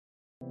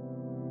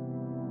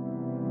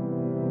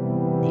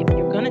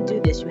to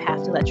do this, you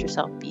have to let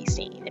yourself be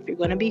seen. If you're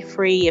going to be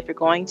free, if you're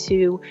going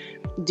to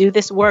do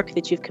this work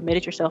that you've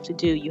committed yourself to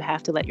do, you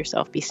have to let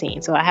yourself be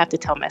seen. So I have to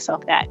tell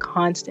myself that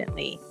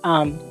constantly.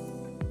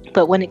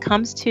 But when it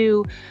comes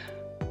to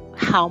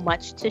how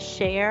much to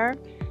share,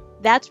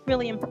 that's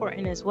really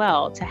important as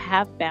well, to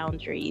have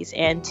boundaries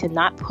and to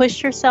not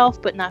push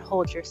yourself, but not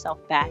hold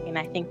yourself back. And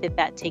I think that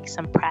that takes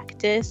some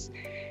practice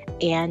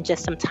and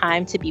just some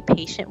time to be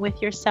patient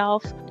with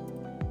yourself.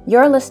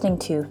 You're listening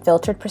to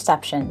Filtered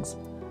Perceptions,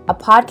 a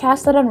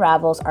podcast that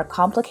unravels our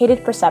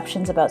complicated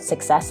perceptions about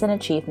success and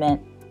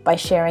achievement by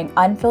sharing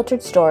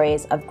unfiltered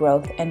stories of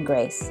growth and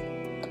grace.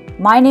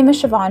 My name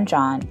is Siobhan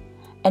John,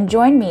 and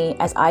join me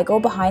as I go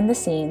behind the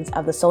scenes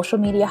of the social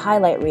media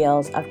highlight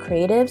reels of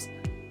creatives,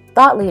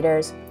 thought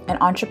leaders, and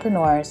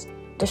entrepreneurs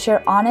to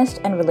share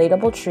honest and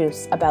relatable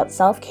truths about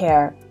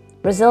self-care,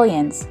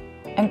 resilience,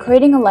 and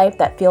creating a life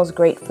that feels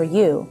great for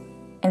you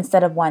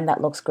instead of one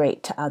that looks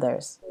great to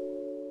others.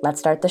 Let's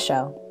start the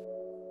show.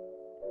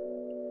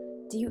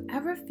 Do you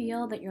ever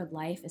feel that your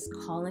life is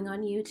calling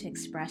on you to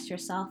express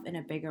yourself in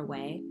a bigger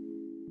way,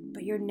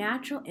 but your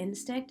natural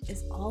instinct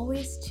is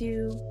always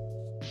to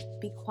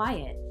be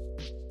quiet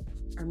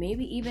or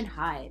maybe even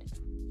hide?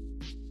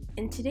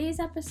 In today's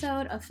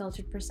episode of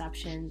Filtered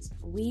Perceptions,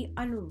 we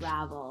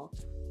unravel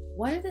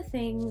what are the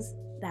things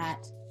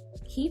that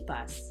keep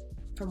us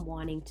from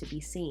wanting to be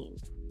seen,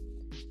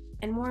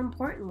 and more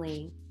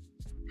importantly,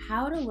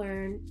 how to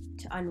learn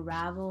to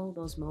unravel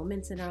those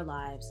moments in our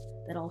lives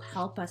that'll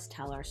help us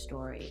tell our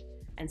story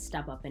and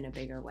step up in a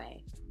bigger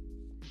way.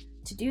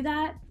 To do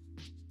that,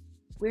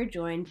 we're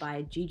joined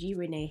by Gigi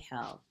Renee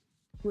Hill,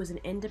 who is an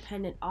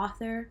independent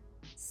author,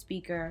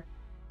 speaker,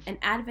 and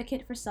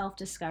advocate for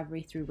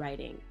self-discovery through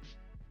writing.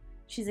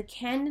 She's a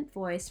candid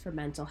voice for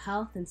mental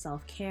health and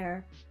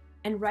self-care,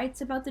 and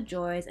writes about the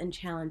joys and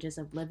challenges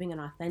of living an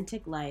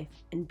authentic life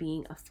and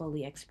being a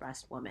fully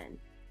expressed woman.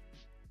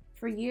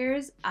 For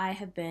years, I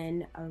have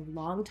been a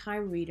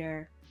longtime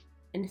reader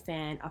and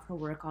fan of her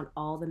work on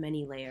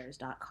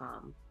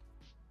allthemanylayers.com,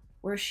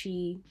 where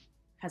she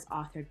has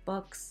authored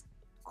books,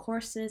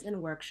 courses,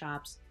 and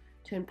workshops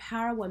to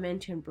empower women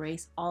to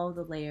embrace all of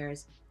the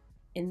layers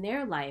in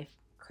their life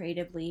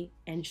creatively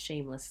and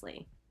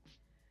shamelessly.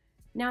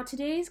 Now,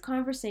 today's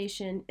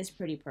conversation is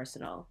pretty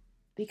personal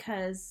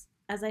because,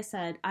 as I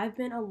said, I've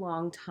been a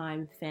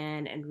long-time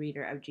fan and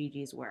reader of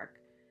Gigi's work.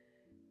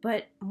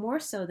 But more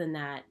so than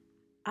that,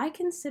 I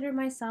consider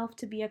myself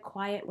to be a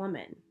quiet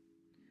woman.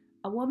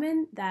 A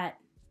woman that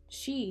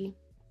Gigi,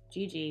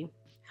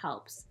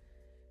 helps.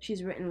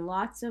 She's written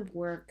lots of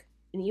work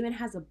and even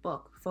has a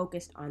book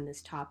focused on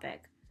this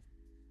topic.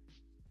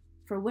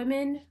 For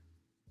women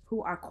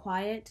who are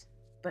quiet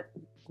but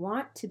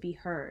want to be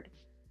heard.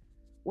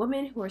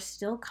 Women who are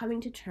still coming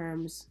to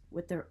terms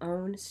with their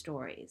own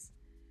stories.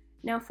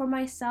 Now, for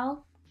myself,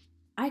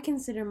 I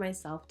consider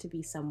myself to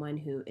be someone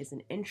who is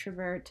an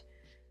introvert.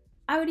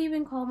 I would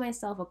even call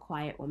myself a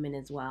quiet woman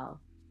as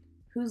well,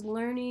 who's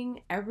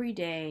learning every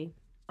day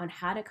on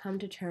how to come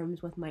to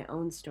terms with my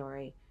own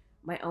story,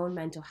 my own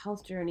mental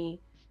health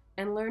journey,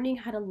 and learning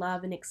how to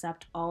love and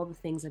accept all the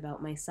things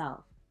about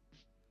myself.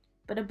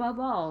 But above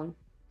all,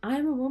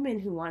 I'm a woman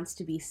who wants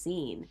to be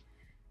seen,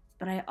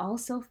 but I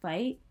also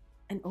fight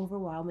an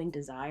overwhelming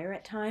desire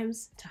at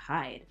times to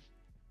hide.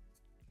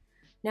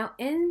 Now,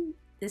 in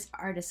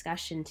our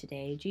discussion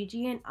today,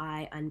 Gigi and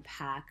I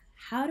unpack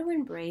how to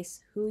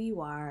embrace who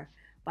you are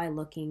by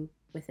looking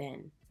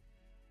within,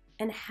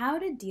 and how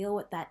to deal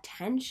with that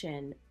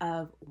tension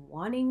of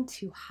wanting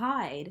to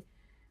hide,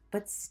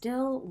 but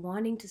still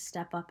wanting to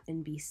step up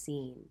and be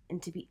seen,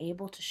 and to be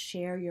able to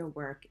share your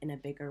work in a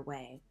bigger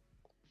way.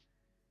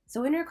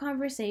 So in our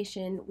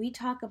conversation, we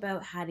talk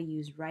about how to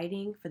use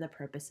writing for the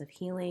purpose of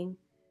healing,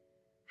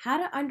 how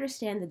to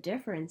understand the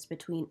difference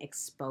between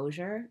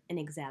exposure and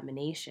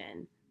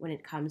examination when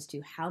it comes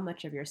to how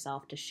much of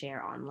yourself to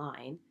share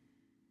online.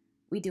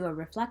 We do a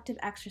reflective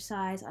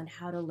exercise on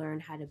how to learn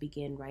how to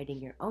begin writing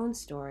your own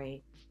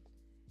story,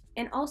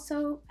 and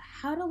also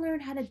how to learn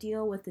how to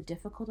deal with the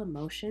difficult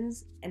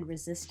emotions and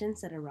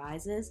resistance that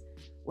arises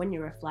when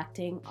you're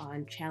reflecting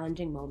on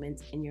challenging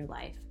moments in your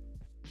life.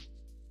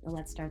 Now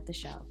let's start the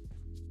show.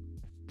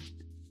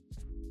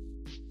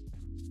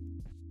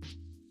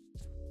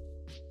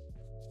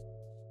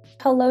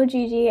 Hello,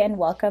 Gigi, and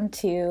welcome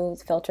to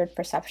Filtered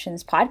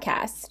Perceptions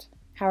podcast.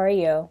 How are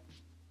you?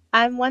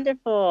 I'm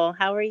wonderful.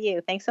 How are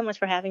you? Thanks so much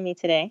for having me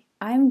today.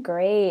 I'm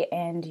great,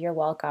 and you're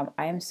welcome.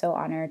 I am so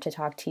honored to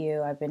talk to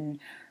you. I've been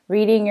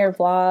reading your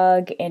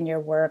blog and your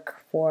work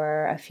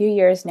for a few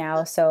years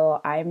now, so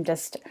I'm going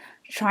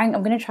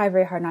to try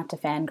very hard not to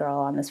fangirl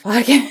on this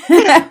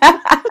podcast.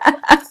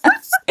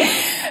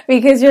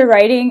 Because your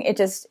writing,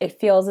 it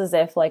feels as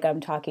if like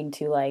I'm talking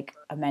to like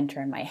a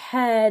mentor in my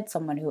head,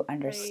 someone who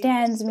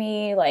understands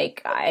me.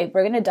 We're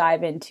going to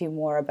dive into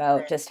more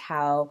about just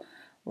how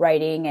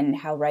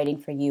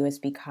writing for you has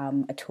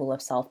become a tool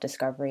of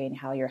self-discovery and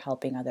how you're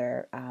helping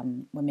other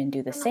women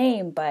do the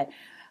same. But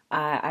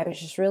I was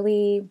just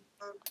really,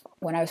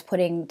 when I was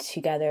putting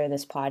together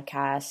this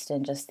podcast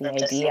and just the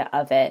idea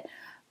of it,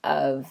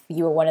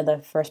 you were one of the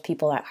first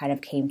people that kind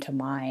of came to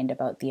mind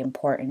about the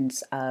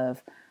importance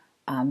of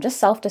just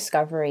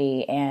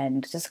self-discovery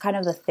and just kind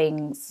of the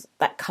things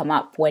that come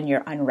up when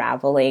you're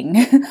unraveling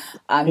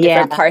Yeah.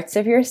 different parts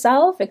of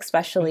yourself,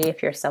 especially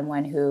if you're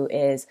someone who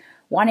is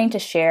wanting to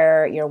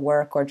share your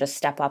work or just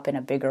step up in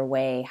a bigger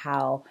way,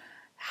 how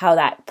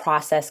that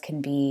process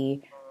can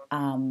be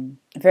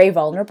very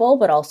vulnerable,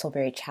 but also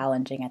very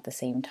challenging at the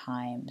same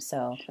time.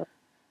 So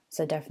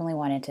definitely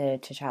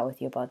wanted to chat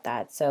with you about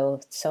that. So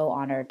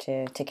honored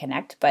to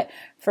connect. But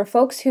for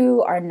folks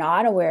who are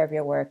not aware of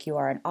your work, you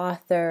are an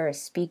author, a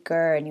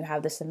speaker, and you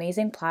have this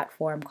amazing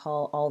platform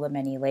called All the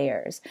Many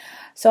Layers.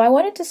 So I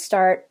wanted to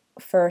start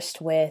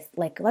first with,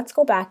 like, let's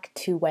go back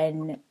to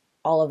when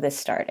all of this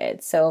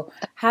started. So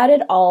how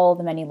did All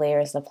the Many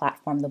Layers, the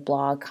platform, the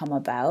blog, come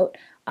about?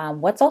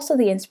 What's also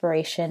the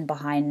inspiration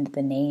behind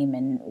the name,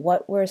 and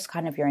what was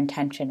kind of your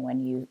intention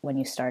when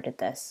you started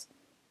this?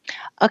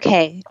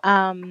 Okay.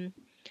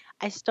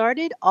 I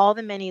started All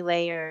the Many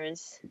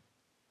Layers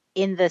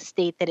in the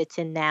state that it's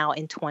in now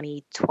in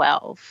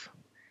 2012.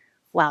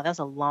 Wow, that was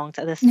a long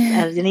time. I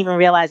didn't even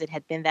realize it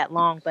had been that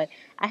long, but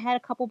I had a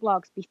couple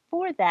blogs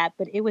before that,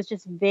 but it was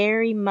just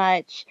very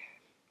much,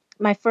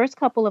 my first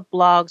couple of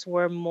blogs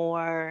were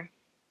more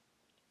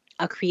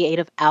a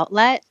creative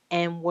outlet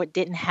and what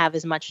didn't have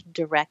as much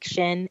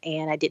direction,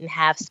 and I didn't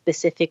have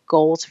specific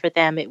goals for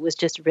them. It was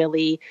just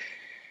really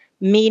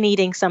me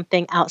needing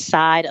something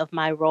outside of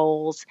my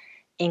roles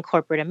in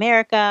corporate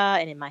America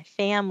and in my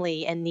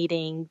family, and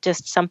needing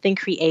just something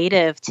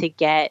creative to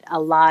get a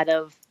lot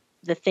of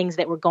the things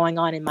that were going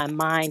on in my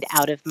mind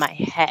out of my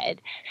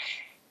head.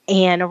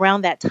 And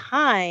around that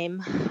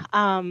time,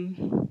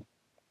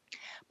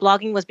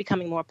 blogging was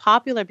becoming more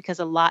popular because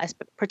a lot,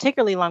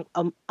 particularly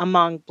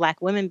among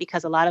Black women,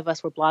 because a lot of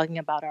us were blogging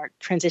about our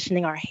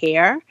transitioning our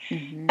hair,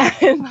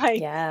 Mm-hmm.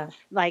 like Yeah.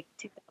 like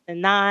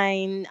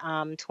 2009,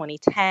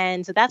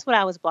 2010. So that's what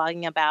I was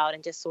blogging about,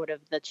 and just sort of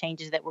the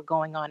changes that were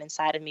going on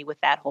inside of me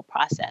with that whole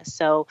process.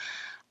 So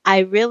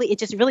it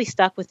just really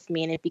stuck with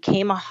me, and it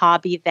became a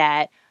hobby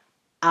that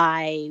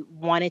I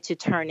wanted to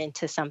turn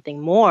into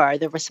something more.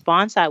 The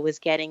response I was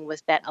getting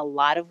was that a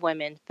lot of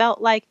women felt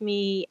like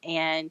me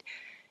and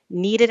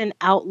needed an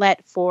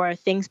outlet for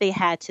things they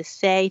had to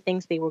say,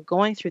 things they were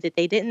going through that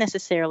they didn't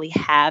necessarily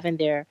have in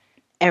their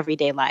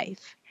everyday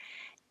life.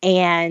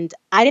 And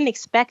I didn't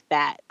expect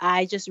that.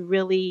 I just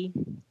really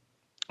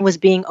was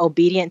being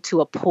obedient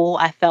to a pull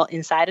I felt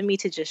inside of me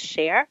to just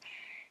share.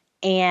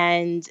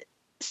 And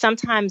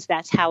sometimes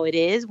that's how it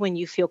is when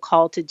you feel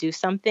called to do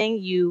something.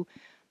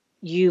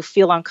 You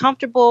feel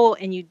uncomfortable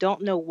and you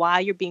don't know why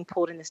you're being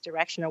pulled in this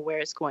direction or where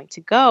it's going to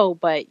go,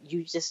 but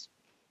you just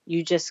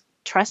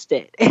trust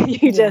it.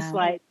 You just Yeah.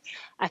 like,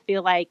 I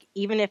feel like,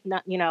 even if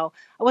not, I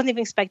wasn't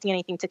even expecting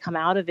anything to come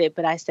out of it,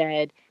 but I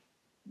said,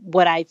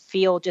 what I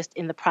feel just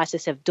in the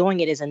process of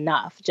doing it is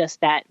enough. Just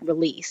that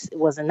release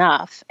was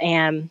enough.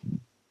 And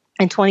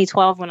in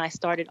 2012, when I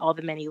started All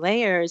the Many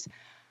Layers,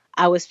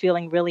 I was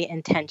feeling really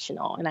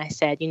intentional. And I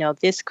said,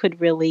 I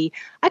could really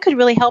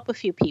help a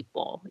few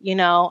people,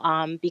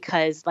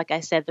 because, like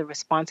I said, the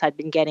response I'd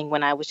been getting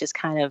when I was just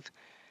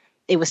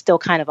it was still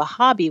kind of a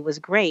hobby, was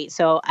great.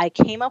 So I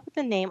came up with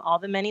the name All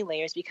the Many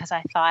Layers because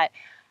I thought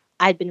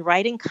I'd been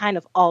writing kind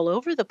of all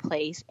over the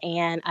place,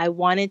 and I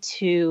wanted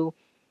to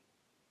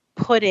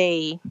put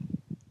a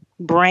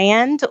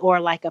brand or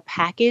like a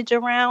package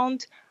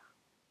around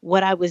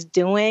what I was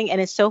doing. And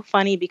it's so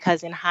funny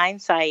because in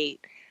hindsight,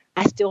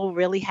 I still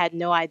really had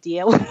no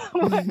idea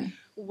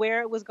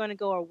where it was going to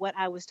go, or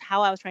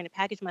how I was trying to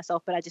package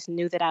myself. But I just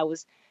knew that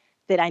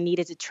I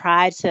needed to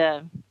try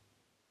to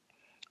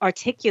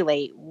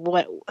articulate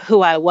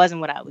who I was and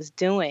what I was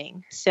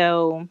doing.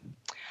 So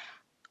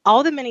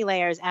All the Many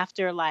Layers,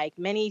 after like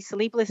many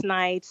sleepless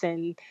nights,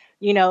 and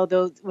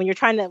those, when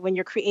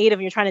you're creative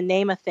and you're trying to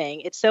name a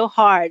thing, it's so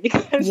hard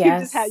because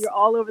Yes. you're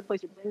all over the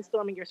place, you're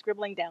brainstorming, you're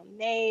scribbling down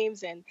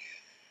names, and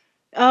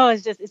oh,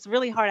 it's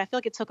really hard. I feel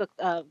like it took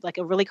a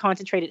really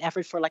concentrated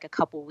effort for like a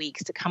couple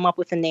weeks to come up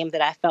with a name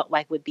that I felt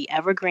like would be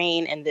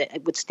evergreen and that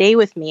it would stay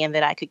with me and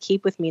that I could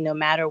keep with me no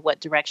matter what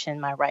direction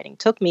my writing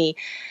took me.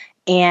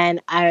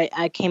 And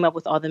I came up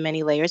with All the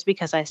Many Layers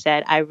because I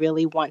said, I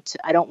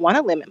don't want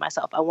to limit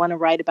myself. I want to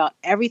write about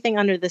everything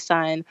under the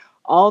sun,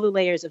 all the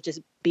layers of just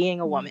being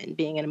a woman,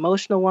 being an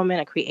emotional woman,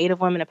 a creative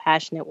woman, a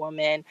passionate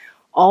woman,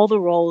 all the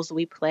roles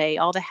we play,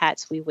 all the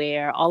hats we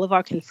wear, all of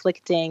our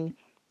conflicting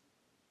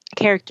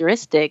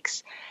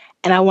characteristics.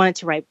 And I wanted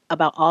to write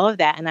about all of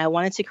that. And I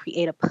wanted to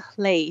create a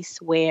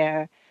place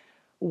where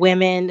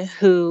women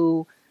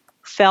who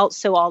felt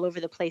so all over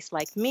the place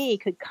like me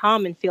could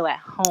come and feel at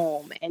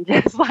home, and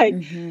just like,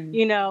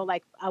 Mm-hmm.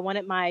 like I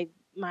wanted my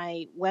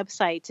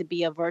website to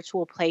be a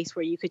virtual place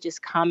where you could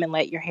just come and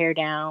let your hair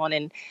down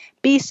and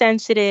be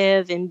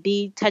sensitive and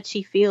be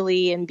touchy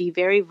feely and be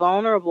very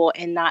vulnerable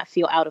and not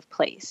feel out of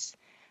place,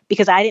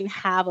 because I didn't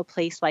have a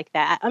place like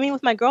that. I mean,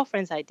 with my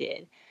girlfriends I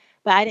did,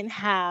 but I didn't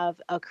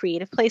have a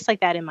creative place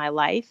like that in my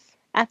life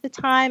at the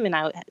time. And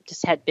I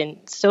just had been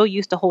so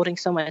used to holding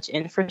so much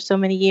in for so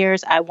many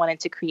years. I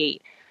wanted to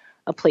create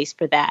a place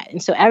for that.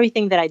 And so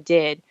everything that I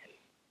did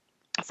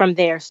from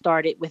there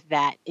started with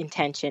that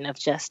intention of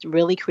just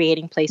really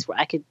creating a place where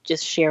I could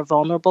just share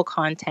vulnerable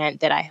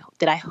content that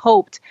I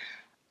hoped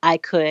I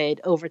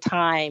could over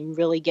time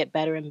really get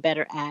better and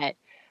better at,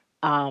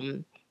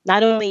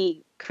 not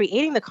only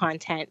creating the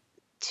content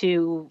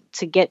to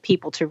get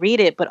people to read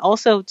it, but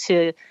also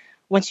to,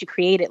 once you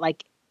create it,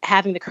 like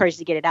having the courage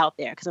to get it out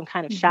there, because I'm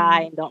kind of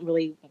shy and don't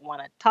really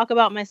want to talk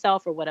about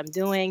myself or what I'm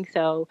doing.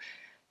 So,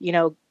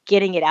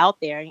 getting it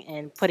out there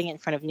and putting it in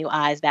front of new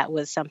eyes, that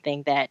was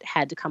something that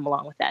had to come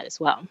along with that as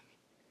well.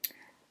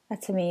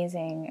 That's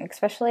amazing.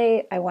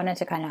 Especially, I wanted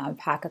to kind of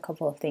unpack a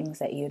couple of things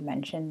that you had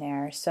mentioned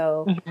there.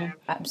 So,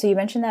 so you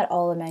mentioned that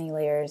All the Many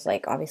Layers,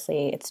 like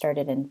obviously it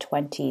started in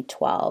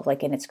 2012,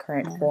 like in its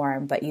current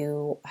form, but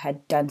you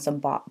had done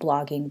some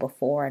blogging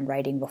before and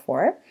writing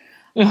before.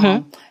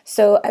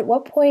 So at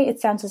what point,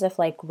 it sounds as if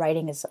like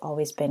writing has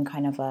always been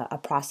kind of a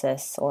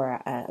process or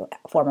a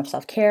form of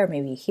self-care,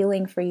 maybe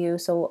healing for you.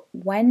 So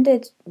when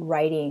did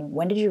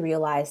you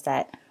realize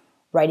that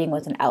writing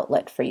was an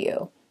outlet for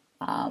you?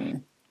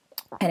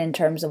 And in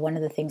terms of one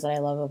of the things that I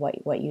love of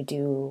what you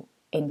do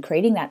in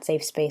creating that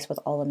safe space with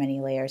All the Many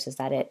Layers is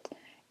that it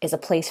is a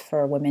place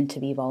for women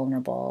to be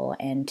vulnerable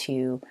and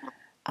to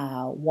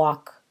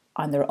walk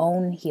on their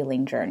own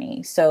healing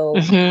journey. So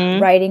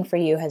writing for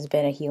you has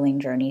been a healing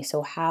journey.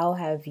 So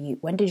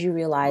when did you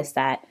realize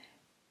that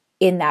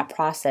in that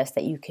process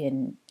that you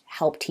can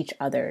help teach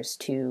others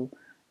to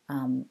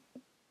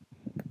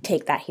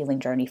take that healing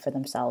journey for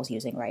themselves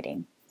using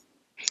writing?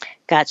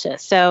 Gotcha.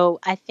 So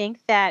I think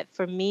that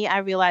for me, I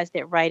realized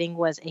that writing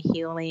was a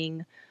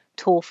healing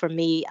tool for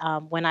me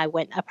when I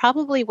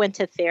probably went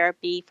to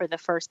therapy for the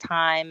first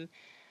time.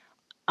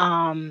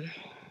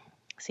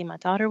 My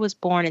daughter was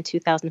born in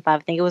 2005.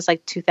 I think it was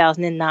like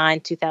 2009,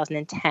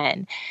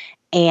 2010.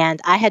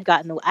 And I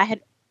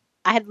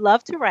had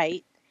loved to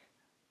write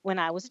when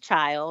I was a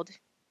child,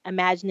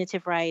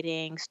 imaginative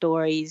writing,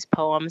 stories,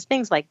 poems,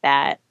 things like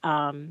that,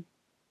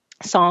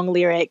 song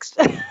lyrics.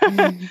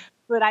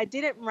 But I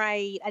didn't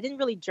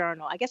really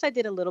journal. I guess I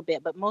did a little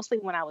bit, but mostly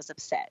when I was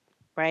upset,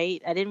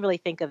 right? I didn't really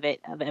think of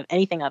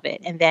anything of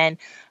it. And then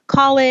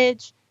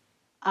college,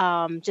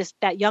 just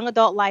that young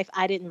adult life,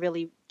 I didn't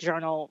really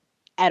journal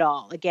at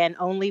all. Again,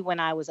 only when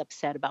I was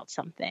upset about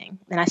something.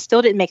 And I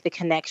still didn't make the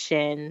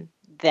connection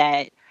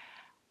that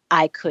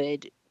I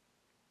could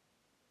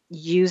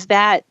use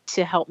that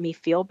to help me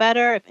feel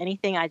better. If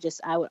anything, I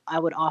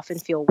would often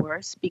feel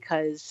worse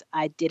because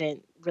I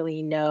didn't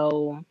really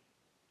know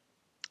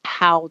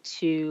how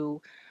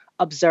to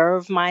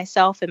observe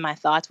myself and my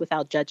thoughts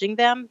without judging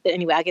them. But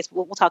anyway, I guess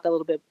we'll talk a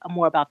little bit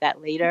more about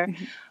that later.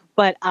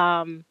 But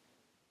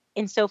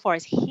insofar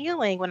as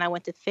healing, when I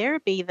went to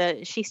therapy,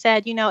 she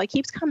said, it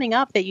keeps coming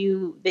up that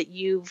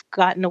you've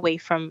gotten away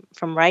from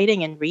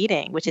writing and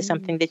reading, which is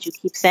something that you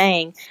keep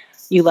saying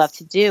you love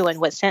to do. And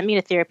what sent me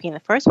to therapy in the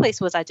first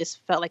place was I just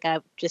felt like I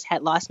just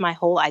had lost my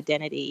whole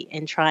identity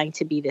in trying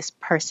to be this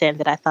person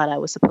that I thought I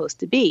was supposed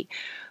to be.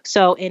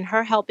 So in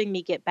her helping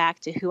me get back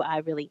to who I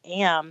really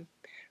am,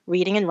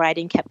 reading and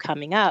writing kept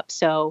coming up.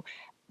 So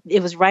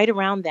it was right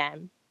around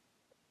then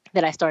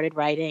that I started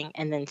writing,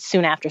 and then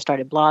soon after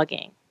started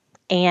blogging.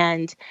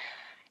 And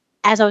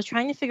as I was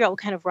trying to figure out what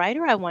kind of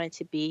writer I wanted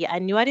to be, I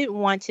knew I didn't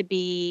want to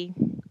be,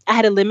 I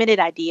had a limited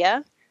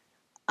idea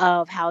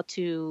of how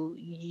to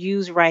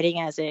use writing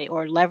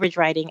or leverage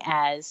writing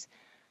as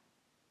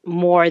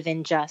more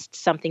than just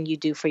something you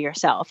do for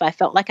yourself. I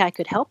felt like I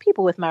could help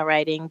people with my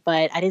writing,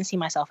 but I didn't see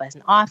myself as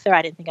an author.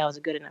 I didn't think I was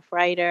a good enough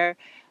writer.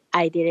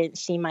 I didn't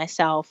see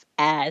myself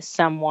as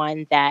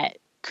someone that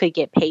could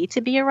get paid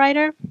to be a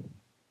writer.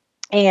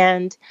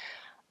 And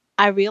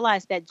I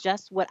realized that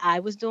just what I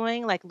was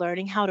doing, like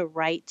learning how to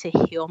write to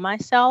heal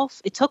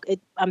myself, it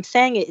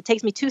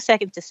takes me 2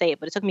 seconds to say it,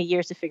 but it took me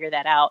years to figure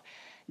that out,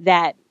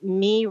 that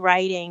me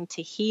writing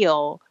to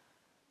heal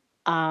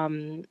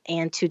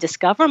and to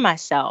discover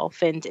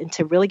myself and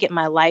to really get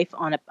my life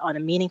on a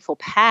meaningful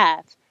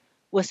path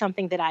was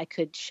something that I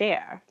could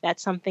share.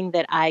 That's something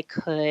that I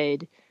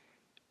could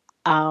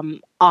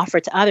offer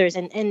to others.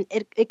 And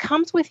it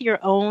comes with your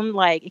own,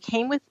 it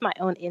came with my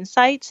own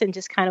insights and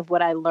just kind of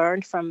what I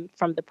learned from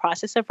the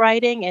process of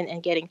writing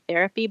and getting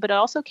therapy. But it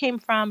also came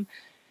from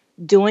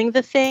doing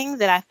the thing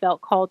that I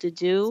felt called to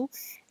do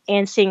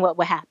and seeing what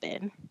would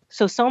happen.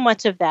 So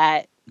much of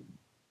that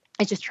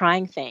is just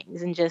trying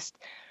things and just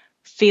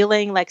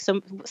feeling like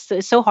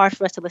it's so hard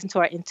for us to listen to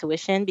our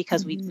intuition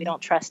because we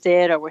don't trust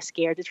it, or we're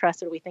scared to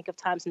trust it, or we think of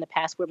times in the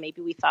past where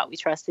maybe we thought we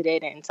trusted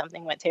it and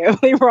something went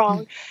terribly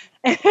wrong.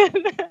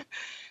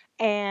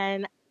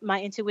 And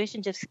my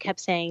intuition just kept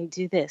saying,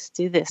 do this,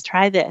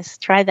 try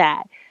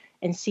that,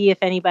 and see if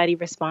anybody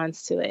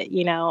responds to it,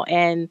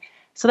 and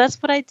so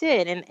that's what I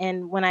did.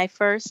 And when I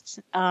first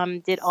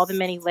did All the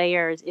Many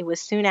Layers, it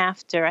was soon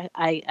after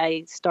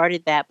I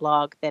started that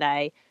blog that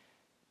I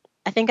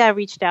think I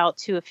reached out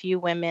to a few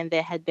women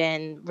that had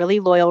been really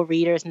loyal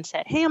readers and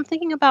said, hey, I'm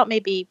thinking about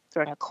maybe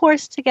throwing a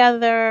course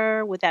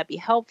together. Would that be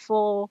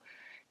helpful?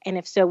 And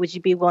if so, would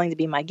you be willing to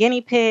be my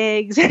guinea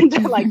pigs and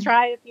to like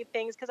try a few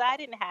things? Because I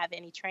didn't have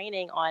any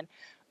training on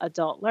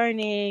adult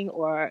learning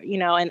or,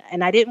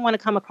 and I didn't want to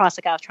come across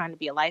like I was trying to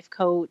be a life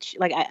coach.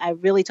 Like I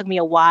really took me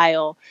a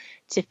while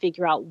to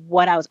figure out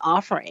what I was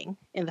offering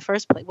in the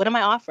first place. What am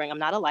I offering? I'm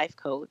not a life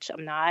coach.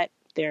 I'm not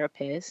a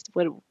therapist.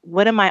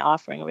 What am I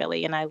offering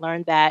really? And I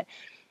learned that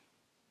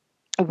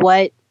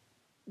what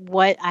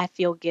I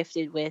feel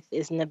gifted with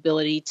is an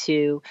ability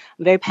to,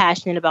 I'm very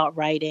passionate about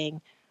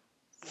writing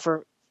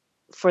for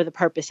the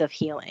purpose of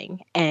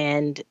healing.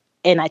 And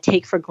I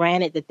take for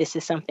granted that this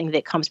is something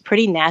that comes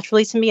pretty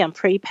naturally to me. I'm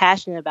pretty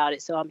passionate about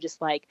it. So I'm just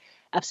like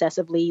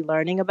obsessively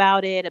learning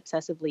about it,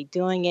 obsessively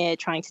doing it,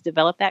 trying to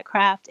develop that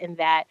craft, and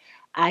that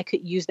I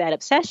could use that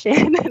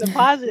obsession in a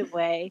positive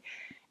way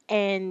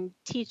and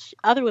teach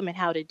other women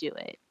how to do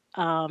it.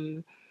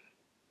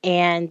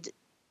 And,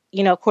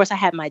 of course I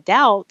had my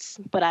doubts,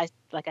 but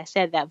like I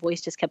said, that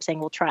voice just kept saying,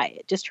 well, try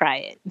it, just try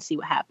it and see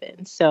what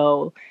happens.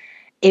 So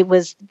it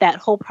was that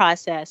whole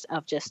process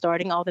of just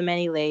starting all the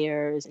many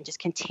layers and just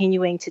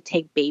continuing to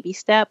take baby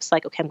steps.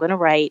 Like, okay, I'm going to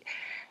write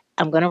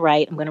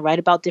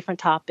about different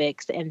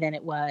topics. And then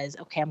it was,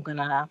 okay, I'm going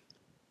to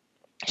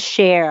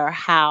share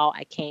how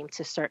I came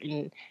to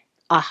certain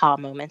aha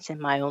moments in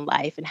my own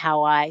life and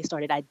how I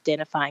started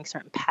identifying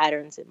certain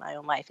patterns in my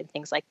own life and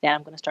things like that.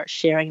 I'm going to start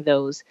sharing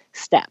those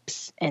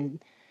steps,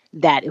 and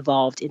that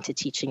evolved into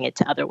teaching it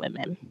to other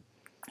women.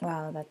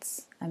 Wow,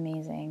 that's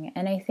amazing.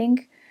 And I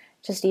think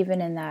just even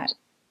in that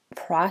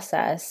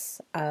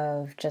process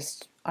of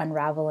just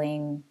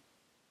unraveling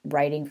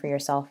writing for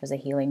yourself as a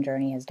healing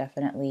journey has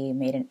definitely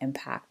made an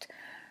impact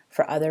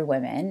for other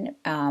women.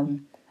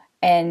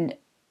 And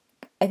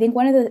I think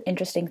one of the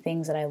interesting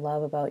things that I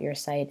love about your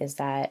site is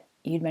that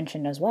you'd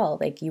mentioned as well,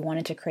 like you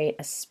wanted to create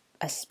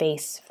a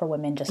space for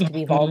women just to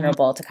be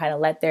vulnerable, to kind of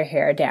let their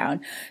hair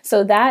down.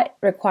 So that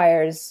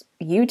requires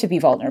you to be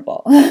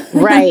vulnerable.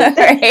 Right.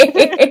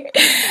 Right?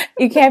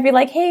 You can't be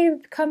like, hey,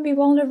 come be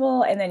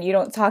vulnerable. And then you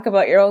don't talk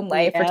about your own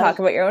life or talk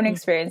about your own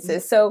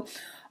experiences. So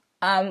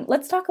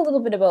let's talk a little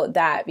bit about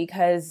that,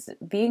 because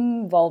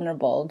being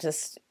vulnerable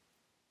just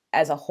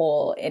as a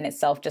whole in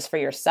itself, just for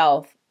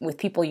yourself with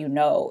people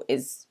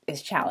is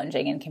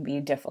challenging and can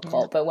be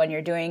difficult. But when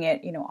you're doing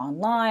it,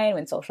 online,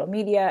 when social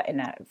media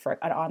and for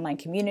an online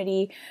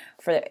community,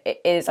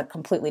 it is a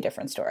completely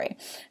different story.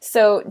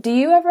 So do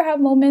you ever have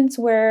moments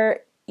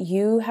where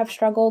you have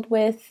struggled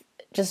with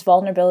just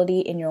vulnerability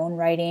in your own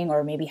writing,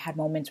 or maybe had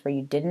moments where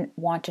you didn't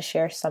want to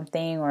share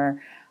something,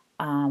 or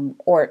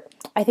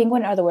I think,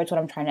 in other words, what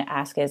I'm trying to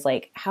ask is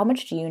like, how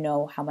much do you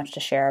know how much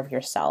to share of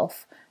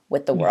yourself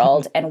with the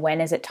world, and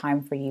when is it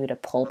time for you to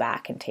pull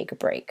back and take a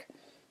break?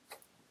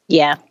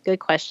 Yeah, good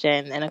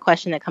question, and a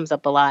question that comes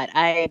up a lot.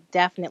 I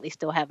definitely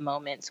still have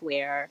moments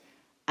where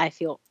I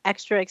feel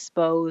extra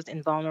exposed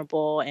and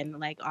vulnerable, and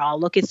like, or I'll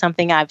look at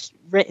something I've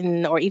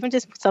written, or even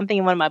just something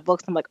in one of my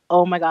books. I'm like,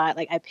 oh my God,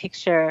 like I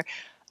picture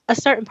a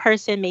certain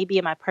person maybe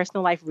in my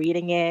personal life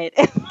reading it.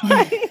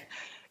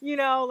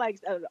 Like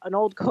an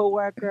old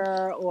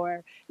coworker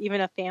or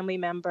even a family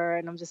member.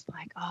 And I'm just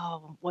like,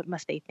 oh, what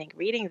must they think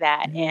reading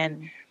that? Mm-hmm.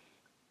 And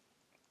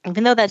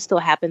even though that still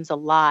happens a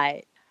lot,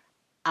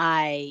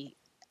 I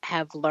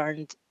have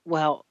learned,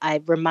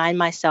 I remind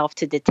myself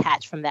to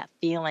detach from that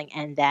feeling,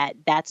 and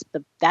that's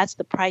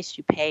the price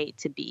you pay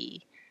to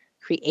be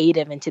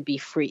creative and to be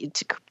free,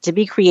 to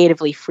be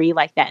creatively free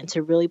like that, and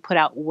to really put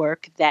out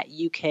work that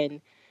you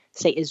can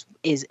say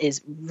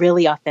is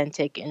really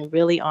authentic and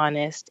really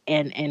honest.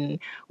 And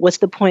what's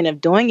the point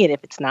of doing it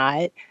if it's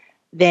not?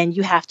 Then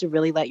you have to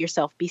really let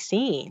yourself be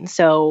seen.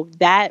 So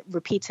that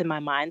repeats in my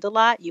mind a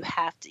lot. You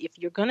have to, if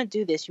you're going to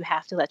do this, you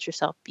have to let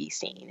yourself be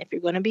seen. If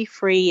you're going to be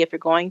free, if you're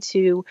going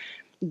to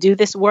do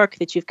this work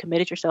that you've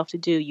committed yourself to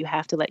do, you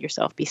have to let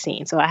yourself be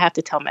seen. So I have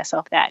to tell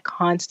myself that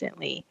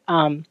constantly.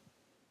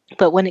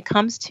 But when it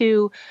comes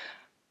to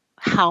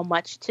how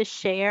much to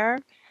share,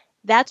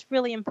 that's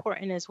really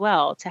important as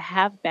well, to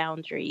have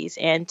boundaries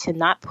and to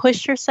not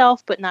push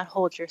yourself, but not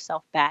hold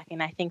yourself back.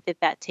 And I think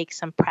that takes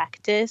some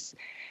practice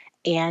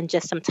and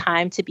just some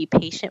time to be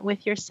patient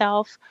with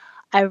yourself.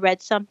 I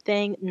read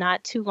something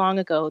not too long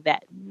ago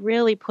that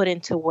really put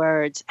into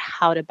words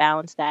how to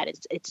balance that.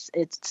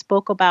 It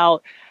spoke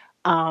about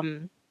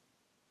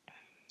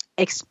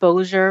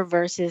exposure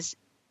versus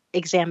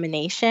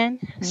examination.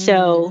 Mm-hmm.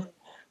 So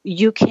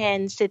you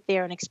can sit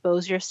there and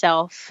expose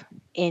yourself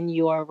in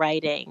your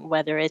writing,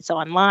 whether it's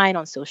online,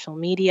 on social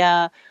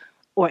media,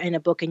 or in a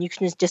book, and you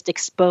can just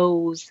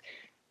expose,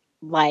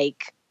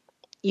 like,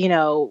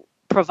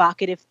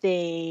 provocative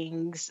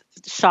things,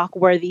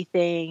 shock-worthy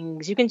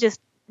things. You could just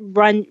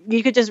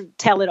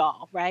tell it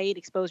all, right?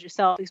 Expose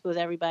yourself, expose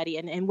everybody.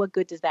 And what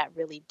good does that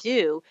really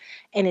do?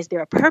 And is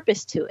there a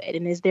purpose to it?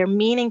 And is there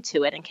meaning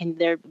to it? And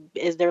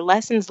is there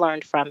lessons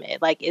learned from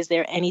it? Like, is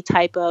there any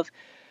type of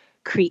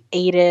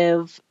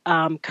creative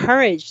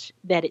courage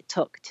that it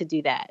took to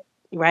do that,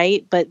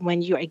 right? But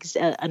when you're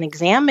an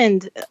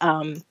examined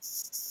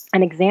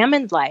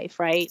life,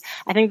 right?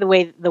 I think the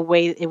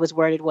way it was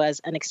worded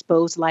was an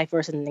exposed life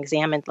versus an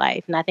examined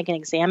life. And I think an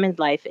examined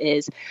life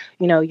is,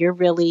 you're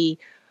really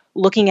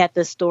looking at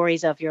the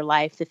stories of your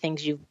life, the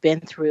things you've been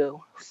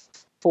through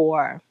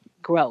for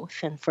growth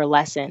and for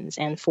lessons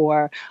and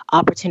for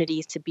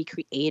opportunities to be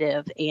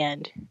creative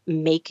and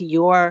make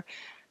your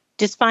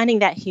just finding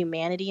that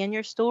humanity in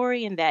your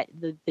story and that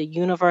the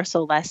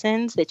universal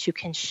lessons that you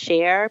can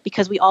share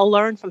because we all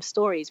learn from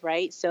stories,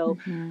 right? So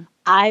Mm-hmm.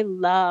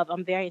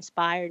 I'm very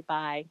inspired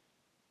by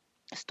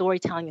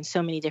storytelling in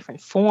so many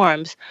different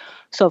forms.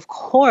 So of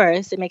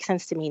course, it makes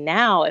sense to me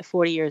now at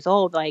 40 years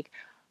old, like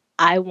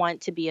I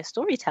want to be a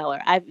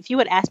storyteller. If you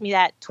had asked me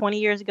that 20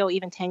 years ago,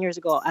 even 10 years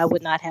ago, I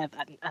would not have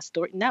a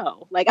story.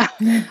 No, like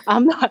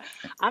I'm not,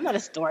 I'm not a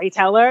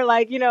storyteller.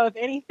 Like, if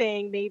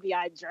anything, maybe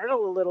I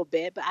journal a little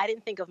bit, but I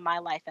didn't think of my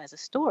life as a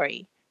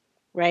story,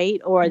 right?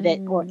 Or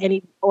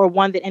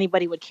one that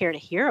anybody would care to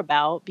hear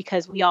about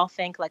because we all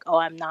think like, oh,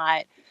 I'm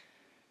not,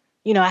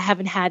 I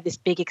haven't had this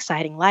big,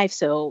 exciting life.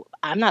 So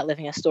I'm not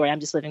living a story. I'm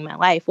just living my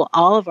life. Well,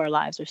 all of our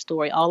lives are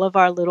story. All of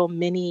our little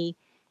mini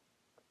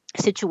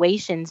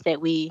situations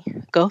that we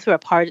go through are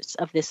parts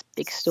of this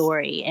big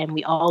story, and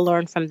we all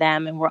learn from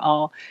them, and we're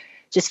all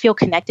just feel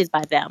connected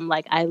by them.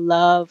 Like I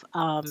love,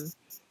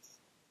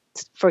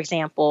 for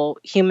example,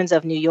 Humans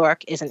of New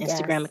York is an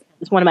Instagram. Yes.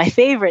 It's one of my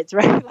favorites,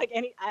 right?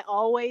 I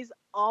always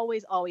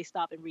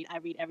stop and read. I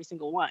read every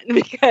single one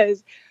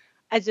because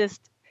I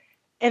just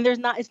and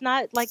it's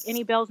not like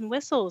any bells and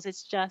whistles.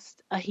 It's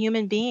just a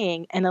human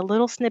being and a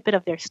little snippet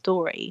of their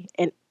story.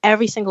 And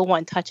every single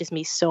one touches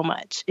me so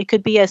much. It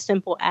could be as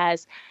simple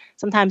as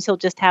sometimes he'll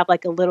just have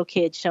like a little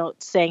kid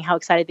saying how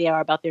excited they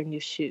are about their new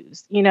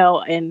shoes,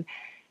 and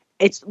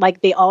it's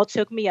like they all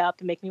choke me up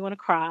and make me want to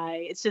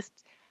cry. It's just,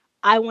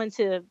 I want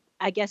to,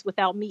 I guess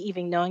without me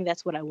even knowing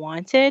that's what I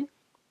want to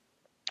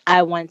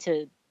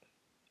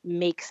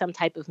make some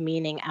type of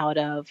meaning out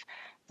of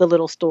the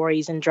little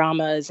stories and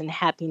dramas and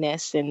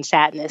happiness and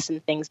sadness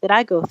and things that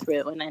I go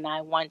through. And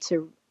I want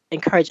to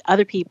encourage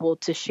other people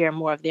to share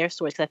more of their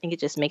stories because I think it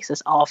just makes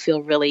us all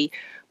feel really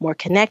more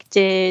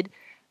connected,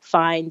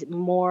 find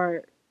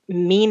more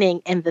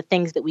meaning in the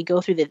things that we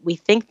go through that we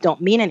think don't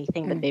mean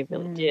anything, but they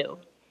really do.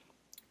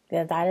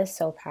 Yeah, that is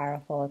so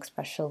powerful,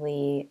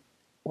 especially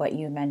what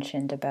you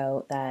mentioned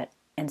about that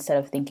instead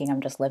of thinking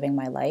I'm just living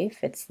my life,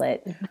 it's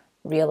like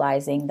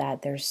realizing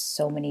that there's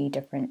so many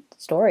different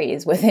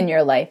stories within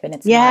your life and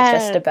it's not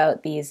just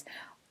about these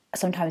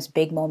sometimes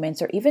big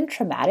moments or even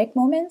traumatic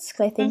moments.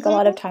 Because I think a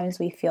lot of times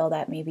we feel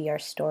that maybe our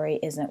story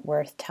isn't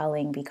worth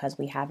telling because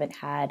we haven't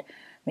had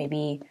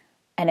maybe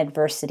an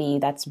adversity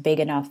that's big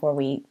enough where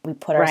we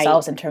put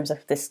ourselves in terms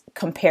of this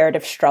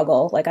comparative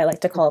struggle. Like I like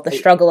to call it the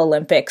struggle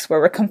Olympics, where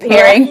we're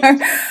comparing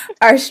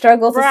our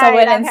struggle to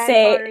someone and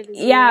say,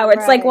 where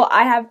it's like, well,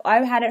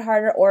 I've had it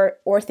harder,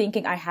 or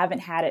thinking I haven't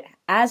had it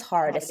as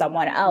hard as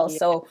someone else.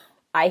 So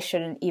I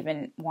shouldn't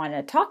even want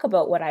to talk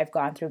about what I've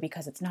gone through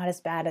because it's not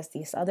as bad as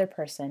this other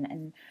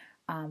person.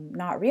 And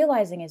not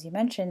realizing, as you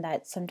mentioned,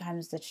 that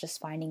sometimes it's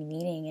just finding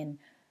meaning in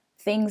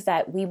things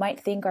that we might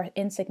think are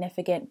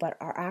insignificant, but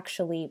are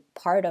actually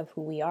part of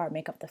who we are,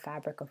 make up the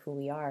fabric of who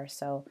we are.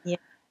 So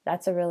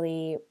that's a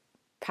really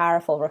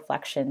powerful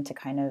reflection to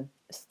kind of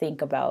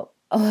think about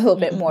a little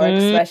bit more,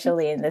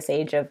 especially in this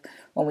age of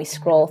when we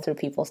scroll through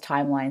people's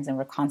timelines and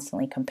we're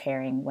constantly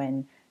comparing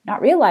when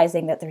not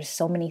realizing that there's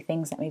so many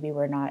things that maybe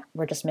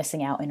we're just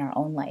missing out in our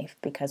own life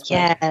because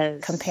we're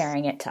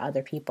comparing it to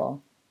other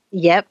people.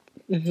 Yep.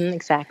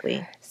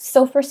 Exactly.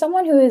 So for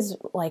someone who is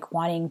like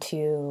wanting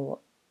to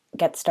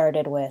get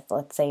started with,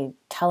 let's say,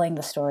 telling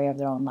the story of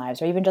their own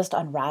lives, or even just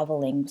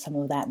unraveling some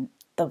of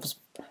those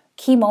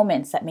key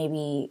moments that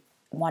maybe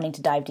wanting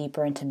to dive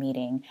deeper into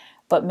meeting,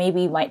 but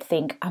maybe might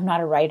think, I'm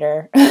not a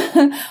writer.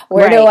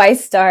 Where do I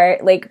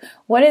start? Like,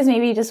 what is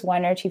maybe just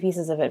one or two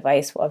pieces of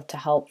advice to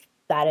help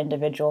that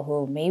individual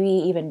who maybe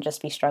even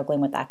just be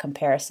struggling with that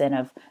comparison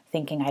of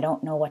thinking, I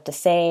don't know what to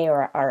say,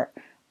 or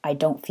I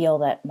don't feel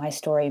that my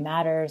story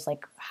matters.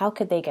 Like, how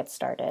could they get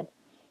started?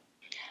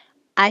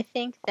 I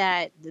think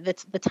that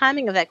the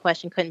timing of that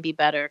question couldn't be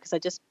better because I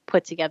just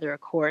put together a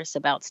course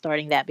about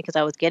starting that because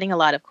I was getting a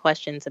lot of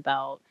questions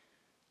about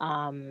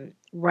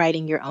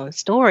writing your own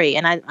story.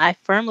 And I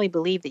firmly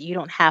believe that you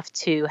don't have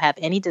to have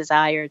any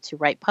desire to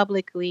write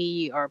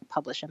publicly or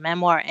publish a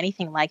memoir, or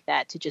anything like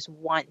that, to just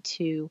want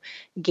to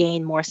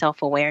gain more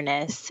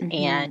self-awareness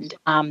and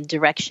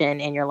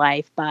direction in your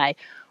life by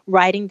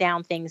writing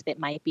down things that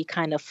might be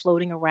kind of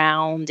floating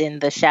around in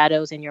the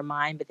shadows in your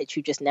mind, but that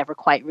you just never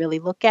quite really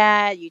look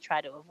at. You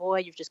try to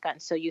avoid. You've just gotten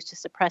so used to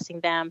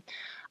suppressing them.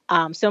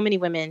 So many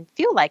women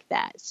feel like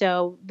that.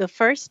 So the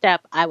first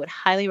step I would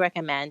highly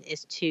recommend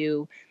is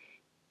to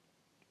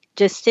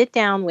just sit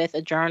down with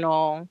a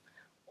journal,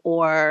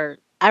 or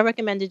I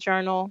recommend a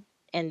journal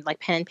and like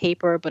pen and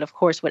paper, but of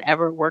course,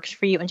 whatever works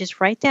for you, and just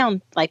write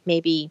down like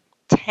maybe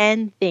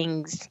 10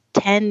 things,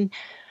 10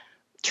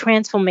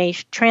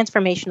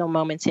 transformational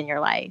moments in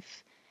your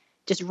life.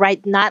 Just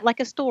write, not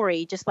like a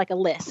story, just like a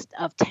list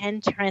of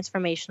 10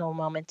 transformational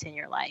moments in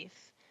your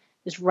life.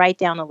 Just write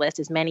down a list,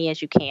 as many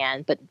as you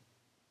can, but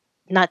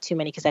not too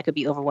many because that could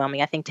be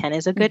overwhelming. I think 10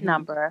 is a good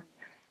number.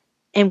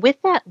 And with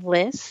that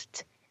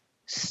list,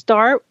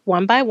 start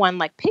one by one,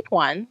 like pick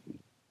one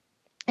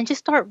and just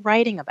start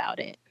writing about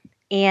it.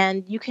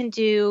 And you can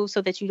do,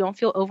 so that you don't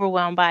feel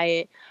overwhelmed by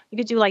it, you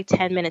could do like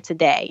 10 minutes a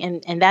day.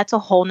 And that's a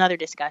whole nother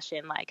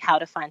discussion, like how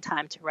to find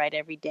time to write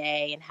every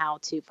day and how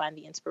to find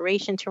the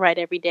inspiration to write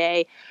every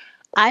day.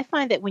 I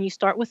find that when you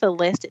start with a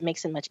list, it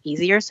makes it much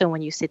easier. So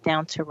when you sit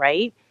down to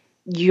write,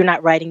 you're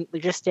not writing,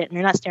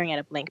 you're not staring at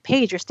a blank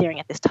page, you're staring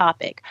at this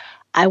topic.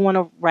 I want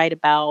to write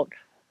about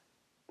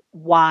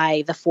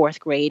why the fourth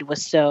grade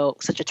was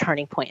such a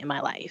turning point in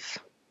my life,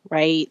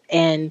 right?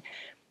 And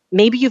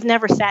maybe you've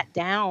never sat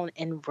down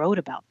and wrote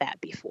about that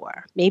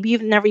before. Maybe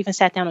you've never even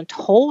sat down and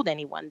told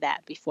anyone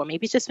that before.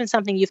 Maybe it's just been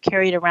something you've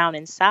carried around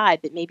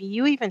inside that maybe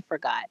you even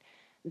forgot,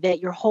 that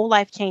your whole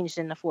life changed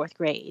in the fourth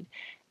grade.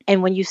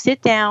 And when you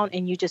sit down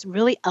and you just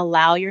really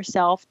allow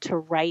yourself to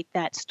write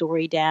that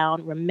story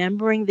down,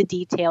 remembering the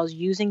details,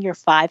 using your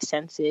five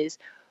senses,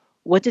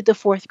 what did the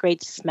fourth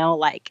grade smell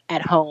like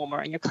at home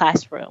or in your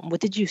classroom? What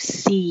did you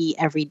see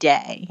every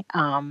day?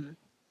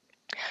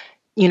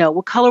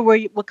 What color were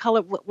you, what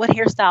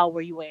hairstyle were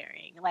you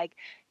wearing? Like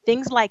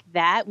things like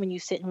that, when you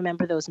sit and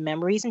remember those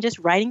memories and just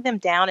writing them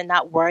down and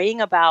not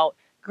worrying about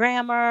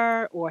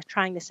grammar or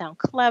trying to sound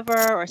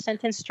clever or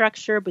sentence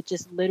structure, but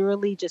just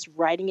literally just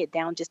writing it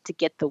down just to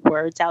get the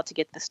words out, to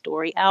get the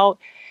story out.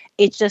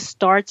 It just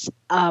starts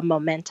a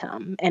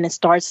momentum, and it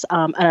starts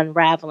an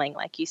unraveling,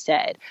 like you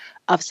said,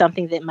 of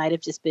something that might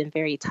have just been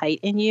very tight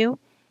in you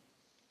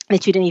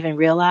that you didn't even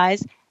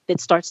realize,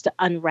 that starts to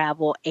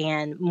unravel,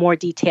 and more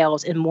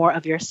details and more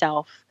of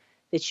yourself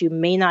that you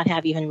may not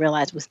have even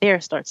realized was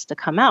there starts to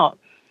come out.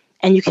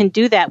 And you can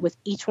do that with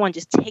each one,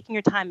 just taking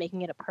your time,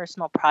 making it a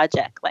personal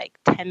project. Like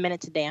 10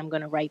 minutes a day, I'm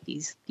going to write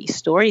these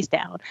stories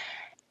down.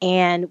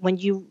 And when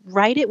you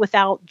write it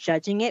without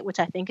judging it, which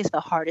I think is the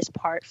hardest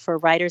part for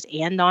writers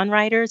and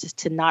non-writers, is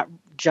to not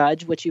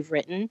judge what you've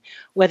written,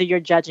 whether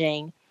you're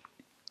judging,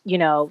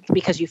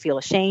 because you feel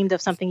ashamed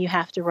of something you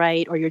have to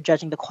write, or you're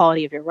judging the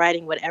quality of your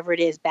writing, whatever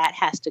it is, that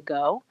has to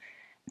go.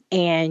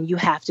 And you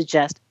have to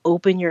just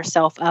open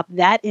yourself up.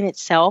 That in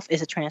itself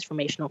is a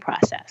transformational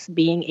process.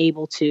 Being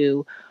able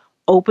to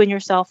open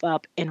yourself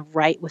up and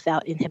write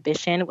without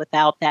inhibition,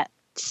 without that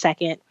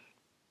second,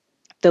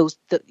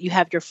 you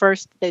have your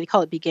first, they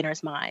call it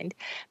beginner's mind.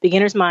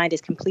 Beginner's mind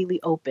is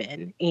completely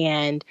open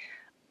and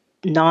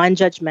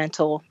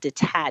non-judgmental,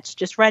 detached,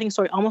 just writing a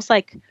story, almost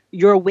like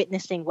you're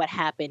witnessing what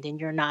happened and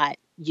you're not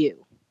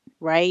you,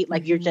 right?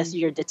 Like you're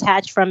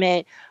detached from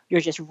it. You're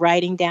just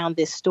writing down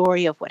this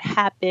story of what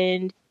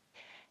happened,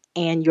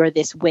 and you're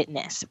this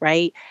witness,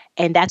 right?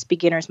 And that's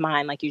beginner's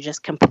mind. Like you're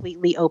just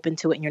completely open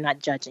to it and you're not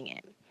judging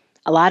it.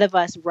 A lot of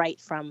us write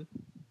from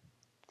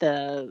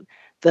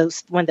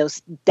when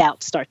those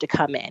doubts start to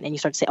come in, and you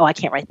start to say, oh, I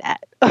can't write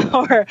that.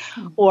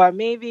 or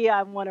maybe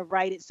I want to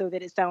write it so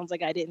that it sounds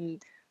like I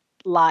didn't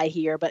lie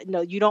here. But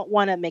no, you don't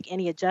want to make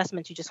any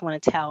adjustments. You just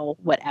want to tell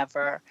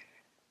whatever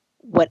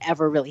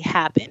really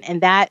happened.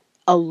 And that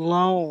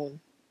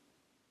alone,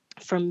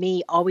 for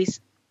me, always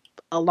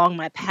along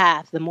my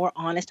path, the more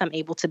honest I'm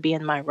able to be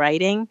in my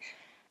writing,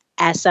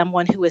 as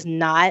someone who is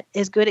not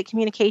as good at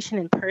communication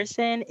in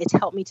person, it's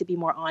helped me to be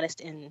more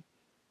honest and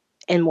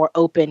more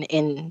open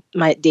in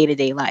my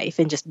day-to-day life,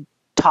 and just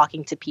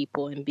talking to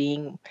people and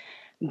being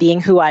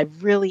who I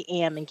really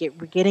am, and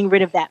getting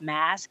rid of that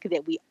mask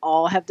that we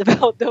all have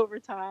developed over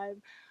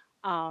time.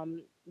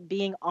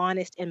 Being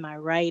honest in my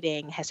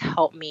writing has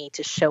helped me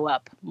to show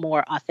up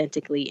more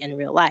authentically in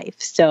real life.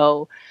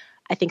 So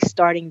I think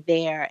starting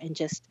there and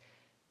just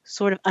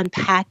sort of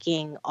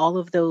unpacking all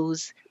of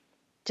those,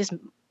 just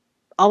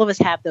all of us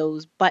have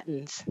those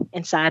buttons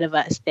inside of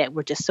us that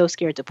we're just so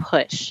scared to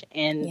push.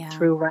 And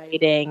through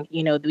writing,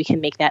 we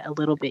can make that a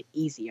little bit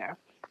easier.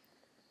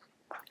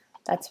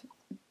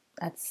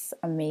 That's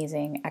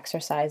amazing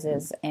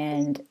exercises.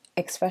 And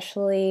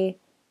especially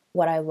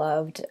what I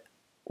loved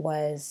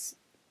was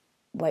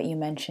what you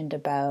mentioned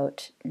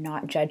about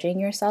not judging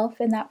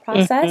yourself in that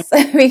process,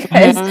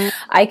 because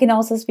I can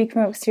also speak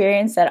from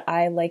experience that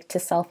I like to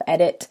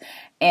self-edit,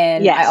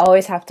 and I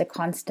always have to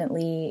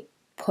constantly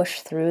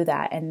push through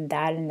that. And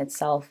that in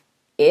itself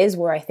is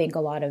where I think a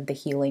lot of the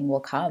healing will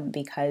come,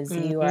 because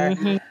you are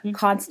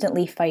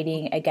constantly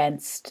fighting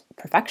against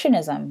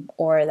perfectionism,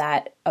 or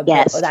that or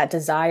that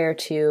desire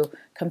to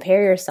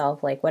compare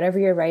yourself. Like whatever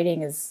you're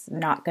writing is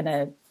not going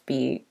to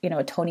be,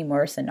 a Toni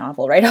Morrison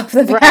novel right off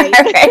the bat.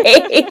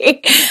 Right?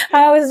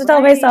 I always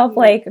tell myself,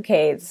 like,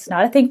 okay, it's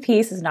not a think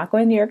piece. It's not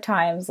going to the New York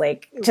Times.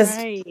 Like,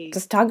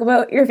 just talk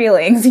about your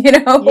feelings,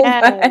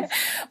 Yes.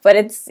 But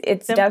it's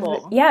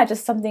definitely,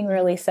 just something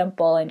really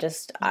simple. And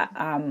just,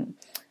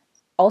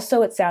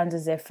 also, it sounds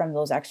as if from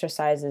those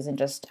exercises and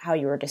just how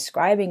you were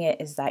describing it,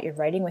 is that you're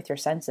writing with your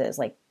senses,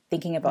 like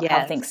thinking about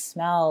how things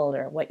smelled,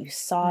 or what you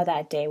saw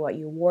that day, what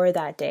you wore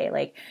that day.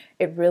 Like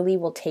it really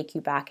will take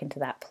you back into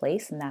that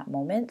place in that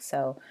moment.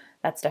 So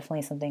that's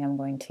definitely something I'm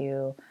going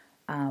to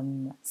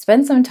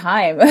spend some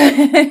time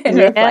in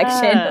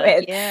reflection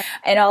with.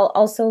 And I'll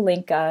also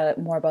link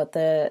more about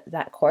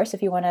that course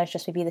if you want to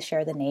just maybe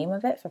share the name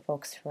of it for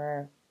folks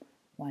who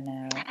want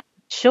to.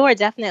 Sure,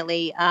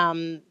 definitely.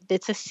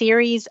 It's a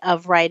series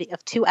of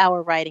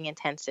 2-hour writing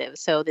intensives.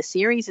 So the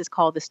series is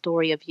called The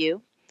Story of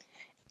You.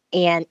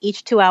 And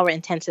each 2-hour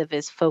intensive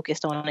is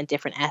focused on a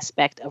different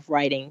aspect of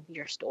writing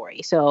your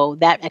story. So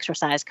that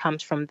exercise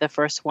comes from the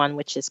first one,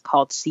 which is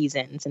called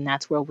Seasons. And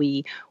that's where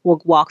we will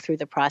walk through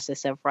the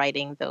process of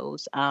writing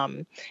those.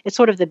 It's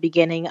sort of the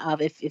beginning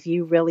of if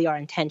you really are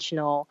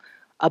intentional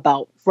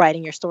about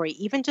writing your story,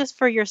 even just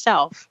for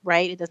yourself,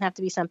 right? It doesn't have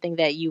to be something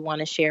that you want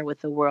to share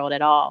with the world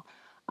at all.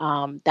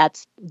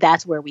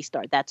 That's where we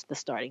start. That's the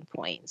starting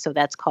point. So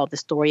that's called The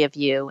Story of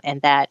You. And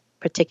that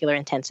particular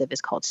intensive is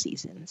called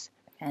Seasons.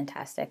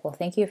 Fantastic. Well,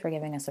 thank you for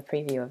giving us a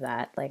preview of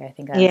that. Like, I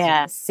think that's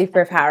Yeah. a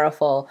super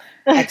powerful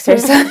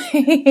exercise.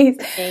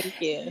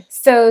 Thank you.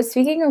 So,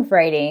 speaking of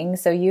writing,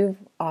 so you've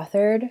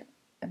authored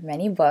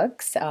many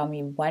books.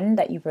 One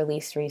that you've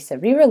re-released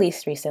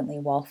recently,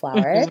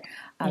 Wallflower.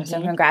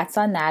 So, congrats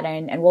on that,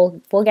 and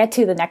we'll get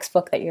to the next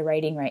book that you're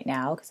writing right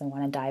now because I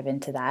want to dive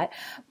into that.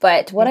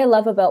 But what I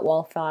love about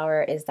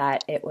Wallflower is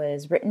that it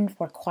was written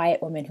for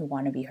quiet women who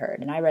want to be heard,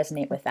 and I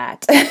resonate with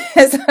that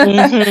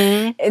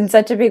in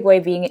such a big way.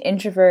 Being an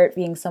introvert,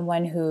 being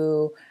someone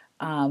who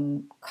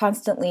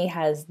constantly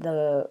has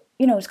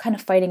is kind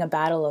of fighting a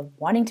battle of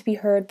wanting to be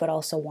heard, but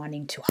also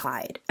wanting to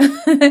hide,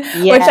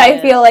 which I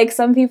feel like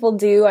some people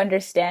do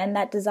understand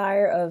that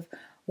desire of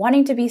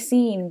wanting to be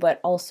seen, but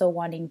also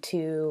wanting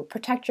to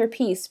protect your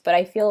peace. But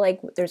I feel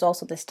like there's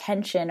also this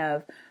tension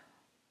of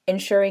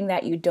ensuring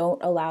that you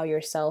don't allow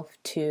yourself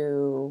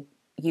to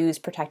use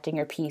protecting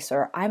your peace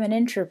or I'm an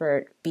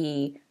introvert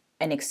be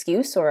an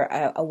excuse or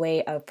a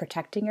way of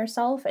protecting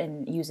yourself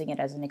and using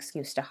it as an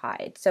excuse to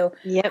hide. So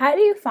how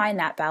do you find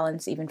that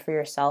balance even for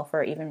yourself,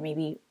 or even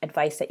maybe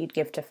advice that you'd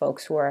give to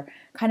folks who are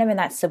kind of in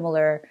that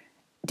similar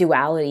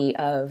duality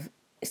of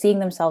seeing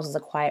themselves as a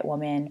quiet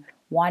woman,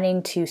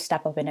 wanting to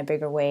step up in a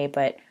bigger way,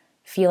 but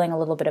feeling a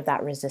little bit of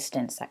that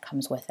resistance that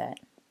comes with it?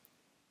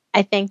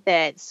 I think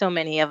that so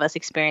many of us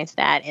experience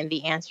that. And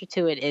the answer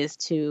to it is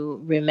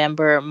to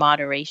remember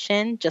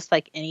moderation, just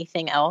like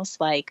anything else.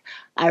 Like,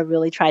 I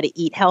really try to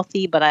eat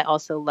healthy, but I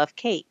also love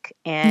cake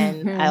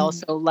and I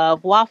also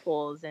love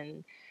waffles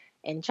and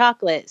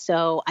chocolate.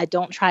 So I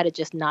don't try to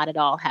just not at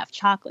all have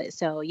chocolate.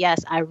 So,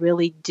 yes, I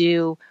really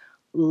do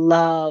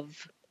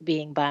love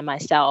being by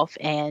myself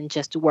and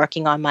just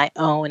working on my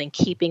own and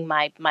keeping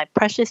my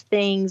precious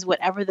things,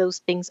 whatever those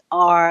things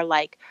are,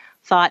 like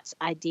thoughts,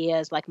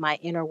 ideas, like my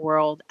inner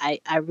world. I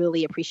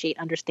really appreciate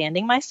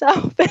understanding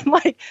myself and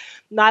like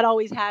not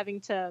always having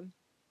to,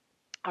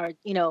 or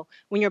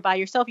when you're by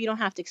yourself, you don't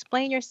have to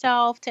explain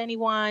yourself to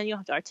anyone. You don't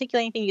have to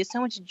articulate anything. You get so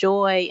much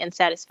joy and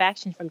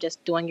satisfaction from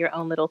just doing your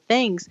own little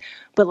things.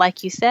 But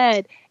like you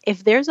said,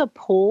 if there's a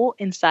pull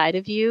inside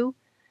of you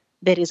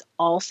that is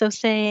also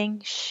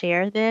saying,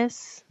 share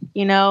this,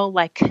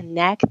 like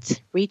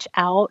connect, reach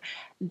out,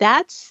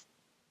 that's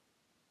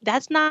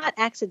not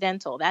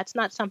accidental. That's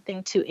not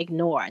something to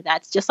ignore.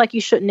 That's just like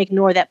you shouldn't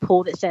ignore that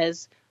pull that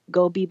says,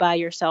 go be by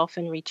yourself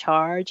and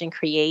recharge and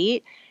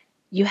create.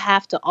 You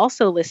have to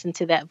also listen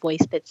to that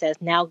voice that says,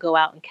 now go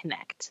out and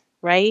connect,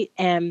 right?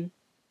 And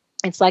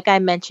it's like I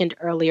mentioned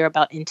earlier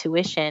about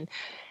intuition.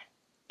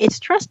 It's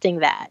trusting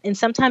that. And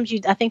sometimes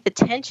I think the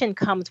tension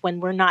comes when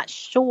we're not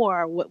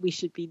sure what we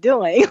should be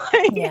doing.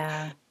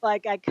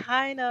 Like I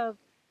kind of,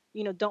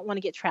 don't want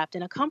to get trapped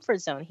in a comfort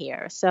zone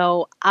here.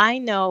 So I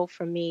know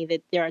for me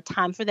that there are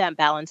times where that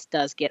balance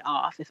does get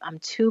off. If I'm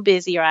too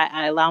busy or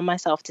I allow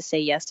myself to say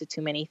yes to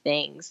too many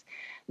things,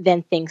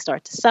 then things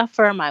start to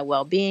suffer. My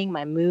well-being,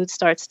 my mood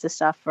starts to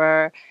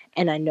suffer.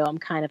 And I know I'm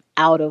kind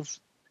of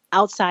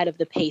outside of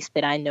the pace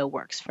that I know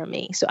works for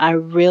me. So I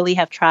really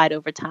have tried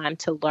over time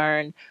to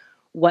learn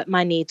what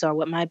my needs are,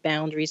 what my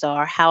boundaries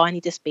are, how I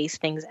need to space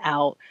things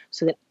out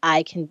so that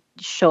I can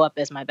show up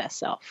as my best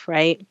self,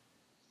 right?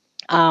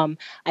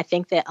 I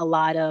think that a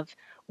lot of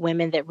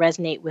women that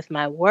resonate with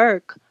my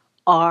work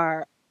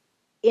are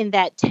in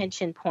that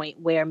tension point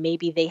where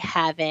maybe they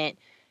haven't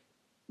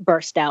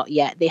burst out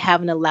yet. They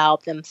haven't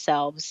allowed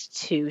themselves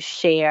to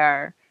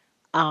share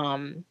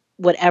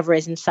whatever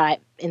is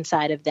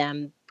inside of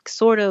them,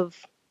 sort of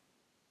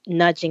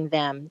nudging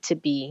them to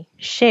be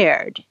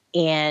shared,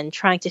 and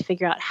trying to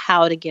figure out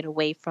how to get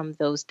away from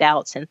those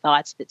doubts and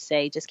thoughts that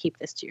say, just keep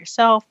this to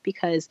yourself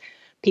because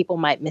people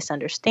might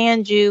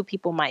misunderstand you,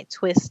 people might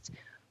twist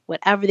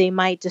whatever, they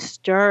might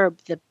disturb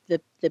the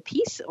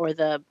peace or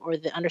the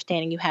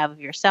understanding you have of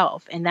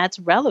yourself. And that's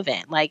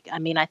relevant. Like, I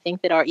mean, I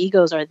think that our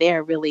egos are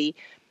there really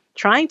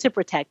trying to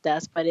protect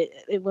us, but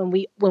when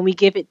we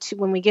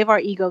give our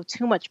ego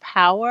too much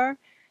power,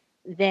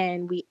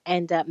 then we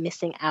end up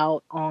missing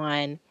out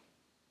on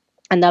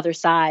another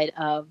side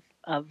of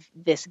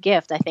this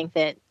gift. I think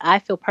that I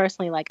feel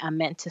personally like I'm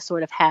meant to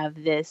sort of have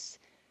this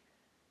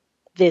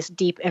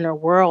deep inner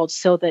world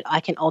so that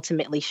I can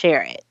ultimately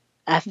share it.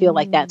 I feel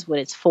like that's what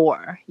it's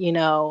for,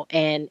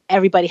 and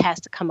everybody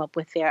has to come up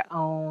with their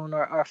own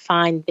or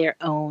find their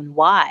own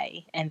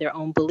why and their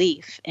own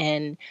belief.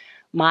 And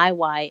my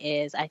why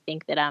is, I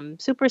think that I'm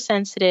super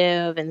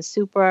sensitive and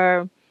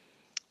super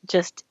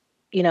just,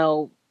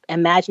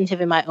 imaginative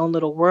in my own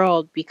little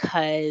world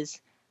because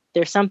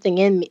there's something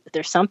in me.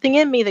 There's something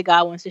in me that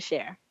God wants to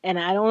share, and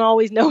I don't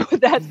always know what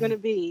that's going to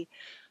be,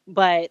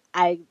 but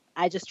I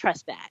just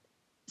trust that.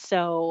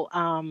 So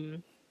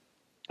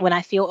when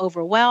I feel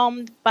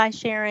overwhelmed by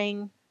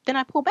sharing, then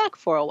I pull back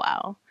for a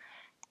while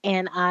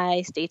and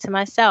I stay to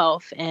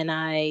myself, and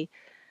I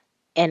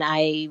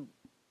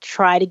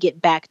try to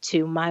get back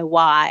to my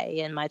why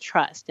and my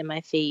trust and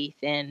my faith,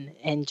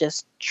 and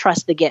just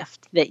trust the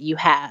gift that you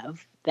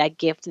have, that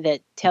gift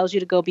that tells you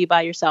to go be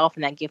by yourself,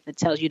 and that gift that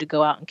tells you to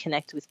go out and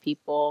connect with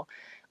people.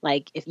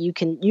 Like, if you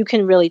can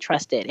really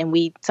trust it. And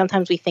we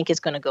sometimes we think it's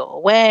going to go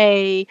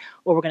away,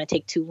 or we're going to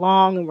take too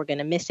long and we're going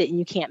to miss it, and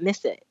you can't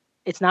miss it.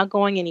 It's not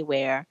going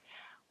anywhere.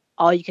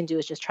 All you can do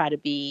is just try to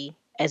be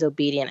as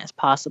obedient as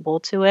possible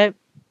to it.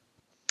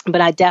 But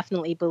I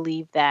definitely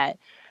believe that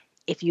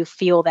if you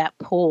feel that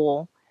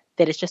pull,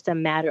 that it's just a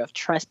matter of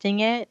trusting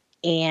it.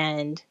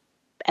 And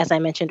as I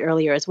mentioned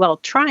earlier as well,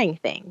 trying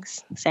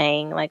things,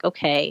 saying like,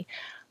 okay,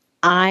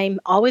 I'm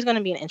always going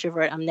to be an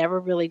introvert. I'm never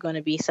really going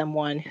to be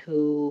someone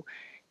who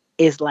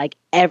is like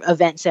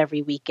events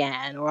every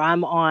weekend, or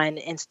I'm on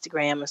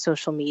Instagram and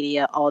social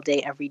media all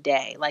day, every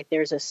day. Like,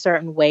 there's a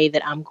certain way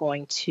that I'm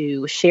going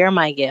to share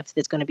my gift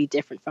that's going to be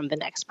different from the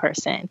next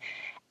person.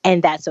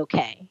 And that's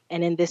okay.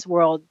 And in this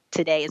world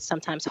today, it's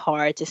sometimes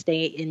hard to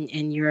stay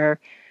in your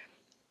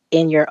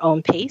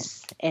own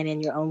pace and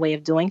in your own way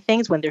of doing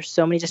things when there's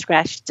so many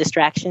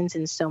distractions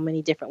and so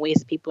many different ways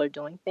that people are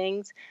doing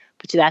things.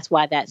 But that's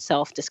why that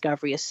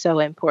self-discovery is so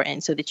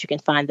important, so that you can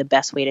find the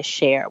best way to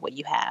share what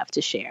you have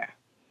to share.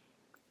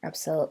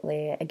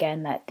 Absolutely.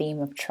 Again, that theme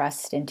of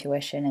trust,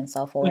 intuition, and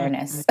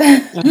self-awareness.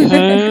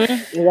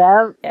 Mm-hmm.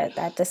 Yep. Yeah,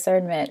 that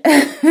discernment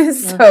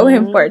is so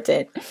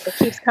important. It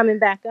keeps coming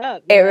back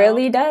up. It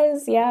really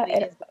does. Yeah.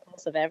 It is the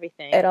pulse of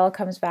everything. It all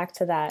comes back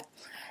to that.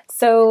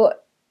 So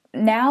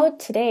now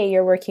today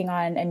you're working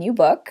on a new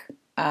book,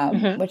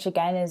 which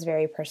again is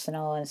very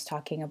personal and is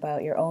talking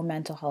about your own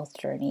mental health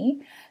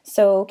journey.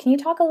 So can you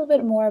talk a little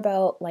bit more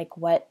about like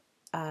what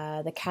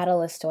the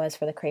catalyst was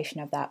for the creation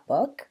of that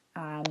book?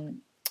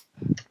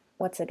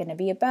 What's it going to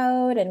be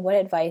about, and what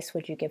advice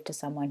would you give to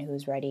someone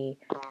who's ready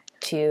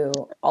to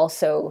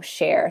also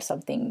share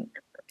something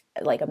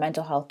like a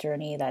mental health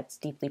journey that's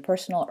deeply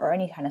personal, or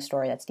any kind of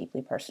story that's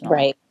deeply personal?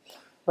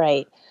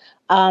 Right.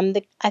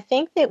 I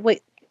think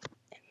that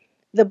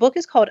the book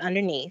is called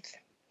Underneath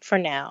for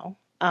now.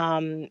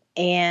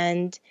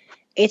 And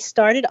it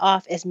started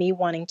off as me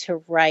wanting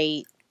to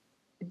write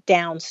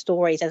down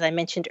stories, as I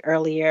mentioned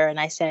earlier. And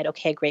I said,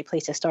 okay, a great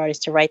place to start is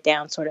to write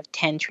down sort of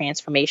 10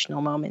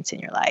 transformational moments in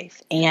your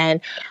life. And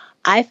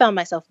I found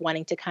myself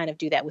wanting to kind of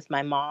do that with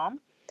my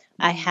mom.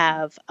 I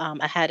had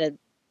a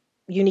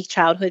unique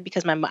childhood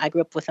because I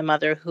grew up with a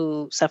mother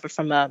who suffered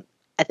from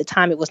at the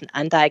time, it was an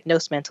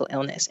undiagnosed mental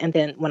illness. And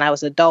then when I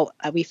was an adult,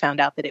 we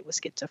found out that it was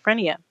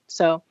schizophrenia.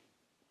 So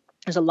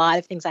there's a lot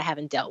of things I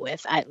haven't dealt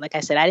with. Like I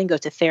said, I didn't go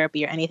to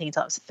therapy or anything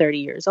until I was 30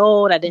 years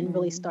old. I didn't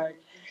really start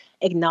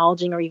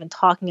acknowledging or even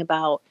talking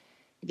about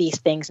these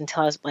things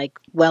until I was like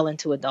well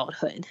into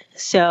adulthood.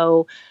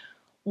 So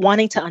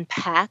wanting to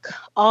unpack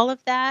all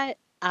of that,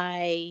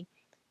 I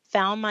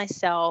found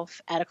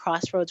myself at a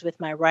crossroads with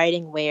my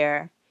writing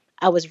where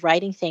I was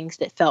writing things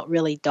that felt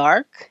really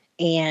dark.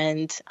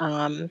 And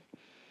I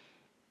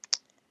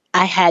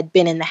had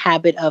been in the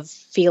habit of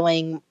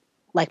feeling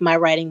like my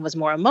writing was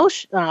more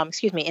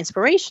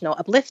inspirational,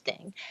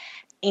 uplifting.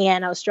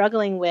 And I was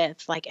struggling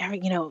with like, I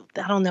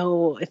don't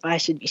know if I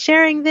should be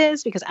sharing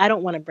this because I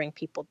don't want to bring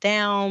people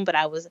down. But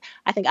I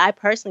think I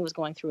personally was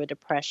going through a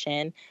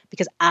depression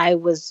because I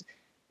was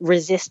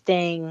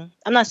resisting.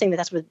 I'm not saying that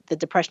that's what the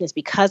depression is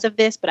because of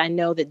this, but I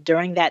know that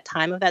during that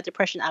time of that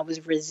depression, I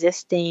was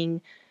resisting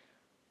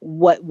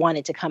what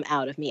wanted to come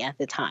out of me at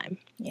the time.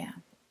 Yeah.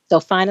 So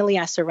finally,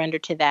 I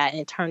surrendered to that.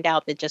 And it turned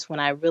out that just when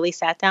I really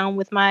sat down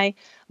with my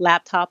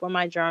laptop or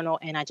my journal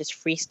and I just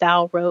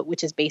freestyle wrote,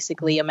 which is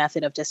basically a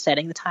method of just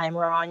setting the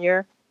timer on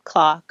your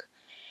clock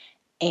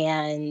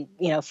and,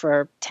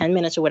 for 10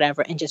 minutes or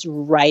whatever, and just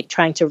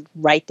trying to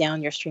write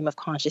down your stream of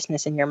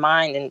consciousness in your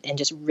mind and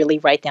just really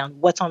write down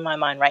what's on my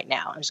mind right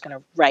now. I'm just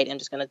going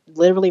to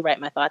literally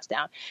write my thoughts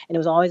down. And it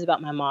was always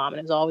about my mom, and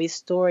it was always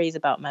stories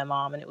about my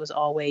mom, and it was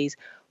always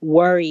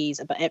worries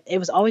about it. It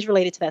was always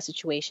related to that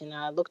situation.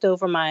 I looked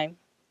over my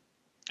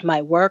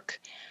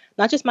work,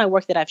 not just my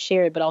work that I've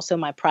shared, but also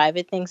my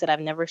private things that I've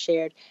never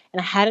shared.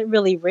 And I hadn't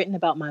really written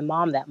about my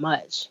mom that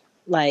much,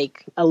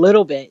 like a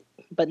little bit,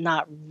 but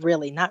not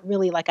really,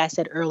 like I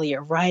said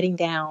earlier, writing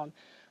down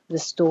the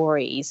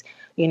stories,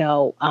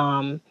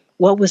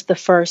 what was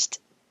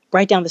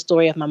write down the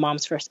story of my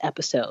mom's first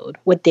episode.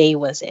 What day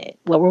was it?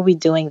 What were we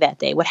doing that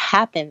day? What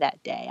happened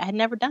that day? I had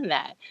never done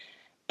that.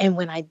 And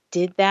when I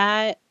did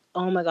that,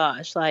 oh my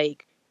gosh,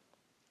 like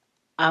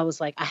I was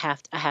like, I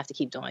have to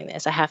keep doing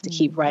this. I have to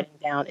keep writing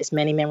down as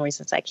many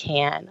memories as I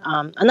can.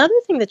 Another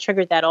thing that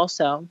triggered that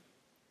also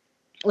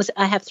was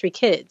I have 3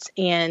 kids,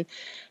 and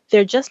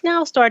they're just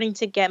now starting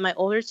to get, my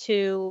older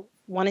 2,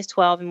 one is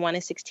 12 and one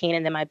is 16,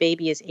 and then my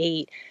baby is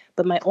 8.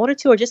 But my older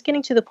two are just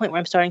getting to the point where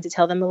I'm starting to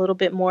tell them a little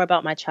bit more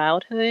about my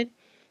childhood.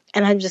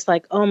 And I'm just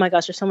like, oh my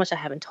gosh, there's so much I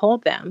haven't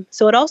told them.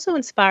 So it also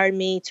inspired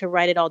me to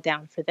write it all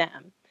down for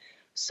them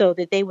so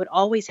that they would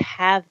always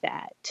have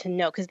that to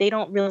know, because they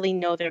don't really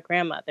know their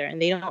grandmother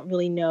and they don't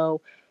really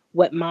know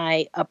what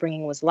my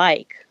upbringing was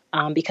like,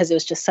 because it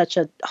was just such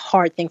a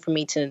hard thing for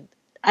me to,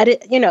 I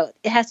did, you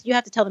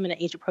have to tell them in an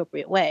age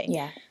appropriate way.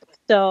 Yeah.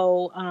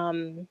 So,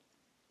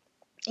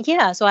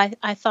 yeah, so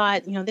I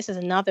thought,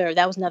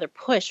 that was another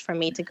push for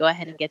me to go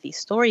ahead and get these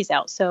stories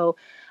out. So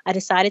I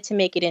decided to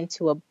make it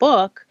into a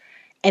book.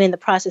 And in the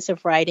process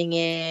of writing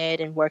it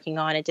and working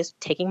on it, just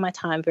taking my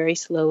time very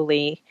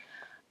slowly,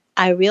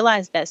 I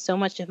realized that so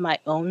much of my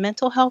own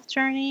mental health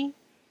journey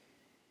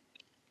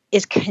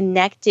is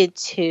connected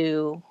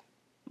to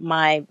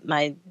my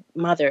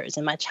mother's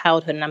and my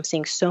childhood. And I'm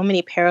seeing so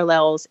many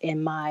parallels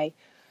in my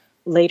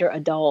later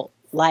adult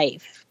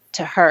life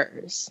to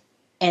hers.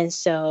 And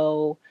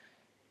so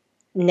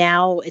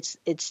now it's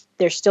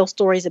there's still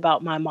stories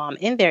about my mom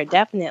in there,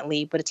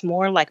 definitely, but it's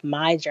more like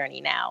my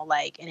journey now,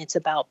 and it's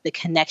about the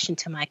connection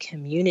to my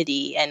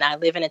community. And I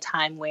live in a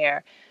time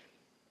where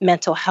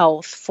mental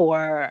health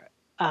for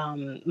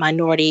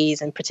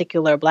minorities, in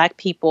particular Black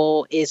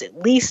people, is at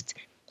least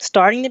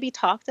starting to be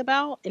talked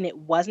about, and it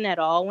wasn't at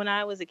all when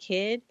I was a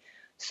kid.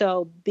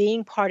 So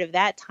being part of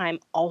that time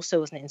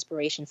also is an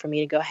inspiration for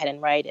me to go ahead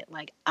and write it.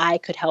 Like, I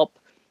could help.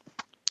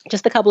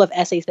 Just a couple of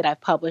essays that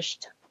I've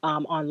published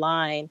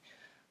online.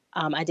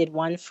 I did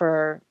one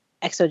for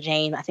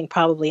ExoJane, I think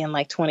probably in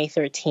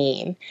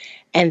 2013.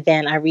 And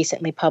then I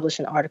recently published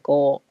an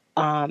article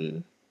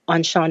on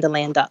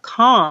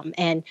shondaland.com.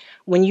 And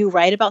when you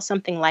write about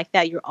something like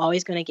that, you're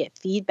always going to get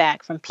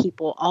feedback from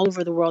people all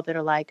over the world that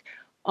are like,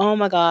 oh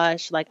my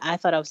gosh, I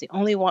thought I was the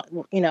only one,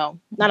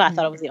 not I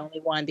thought I was the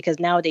only one, because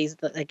nowadays,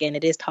 again,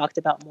 it is talked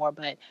about more,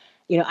 but,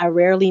 I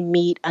rarely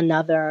meet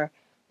another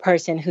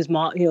person whose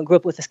mom, grew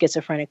up with a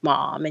schizophrenic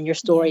mom, and your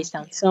story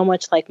sounds so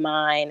much like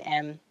mine.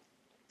 And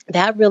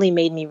that really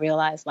made me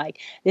realize,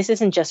 this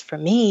isn't just for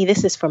me,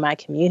 this is for my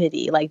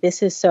community.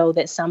 This is so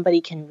that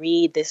somebody can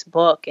read this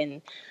book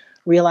and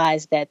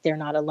realize that they're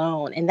not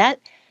alone. And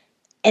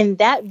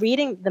that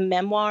reading the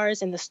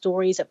memoirs and the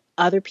stories of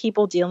other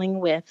people dealing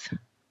with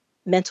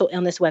mental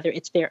illness, whether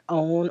it's their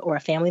own or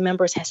a family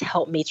member's, has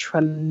helped me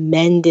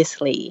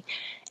tremendously.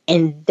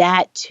 And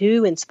that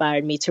too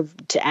inspired me to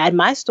add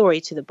my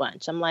story to the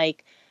bunch. I'm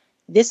like,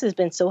 this has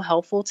been so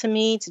helpful to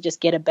me to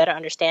just get a better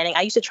understanding.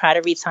 I used to try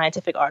to read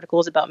scientific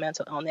articles about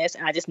mental illness,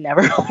 and I just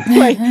never,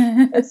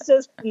 it's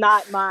just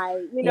not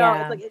my,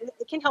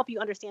 it can help you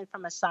understand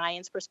from a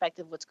science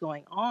perspective what's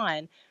going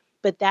on,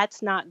 but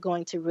that's not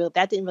going to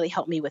that didn't really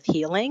help me with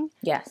healing.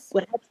 Yes.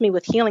 What helps me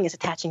with healing is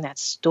attaching that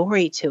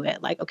story to it.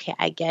 Okay,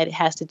 I get it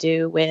has to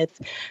do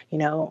with,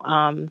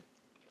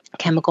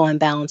 chemical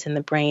imbalance in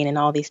the brain and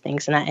all these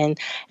things. And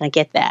I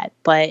get that,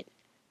 but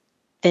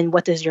then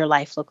what does your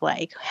life look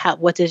like?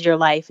 What does your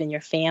life and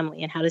your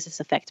family, and how does this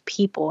affect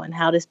people? And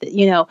how does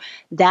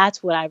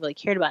that's what I really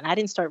cared about. And I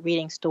didn't start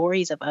reading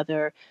stories of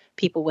other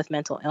people with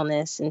mental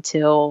illness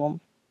until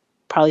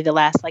probably the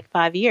last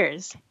 5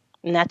 years.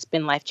 And that's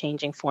been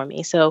life-changing for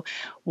me. So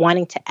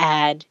wanting to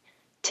add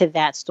to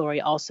that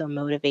story also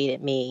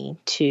motivated me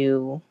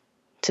to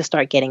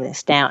start getting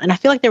this down. And I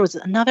feel like there was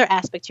another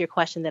aspect to your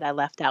question that I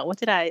left out. What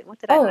did I?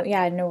 Oh,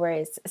 yeah, no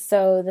worries.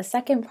 So the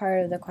second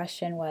part of the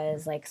question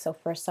was so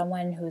for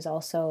someone who's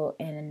also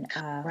in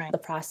the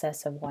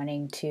process of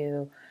wanting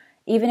to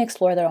even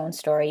explore their own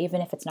story,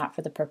 even if it's not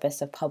for the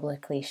purpose of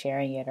publicly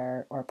sharing it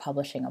or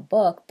publishing a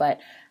book, but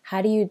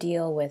how do you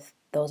deal with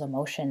those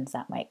emotions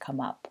that might come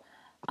up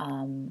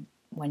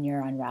when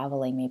you're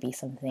unraveling maybe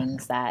some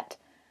things that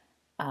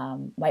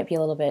might be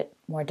a little bit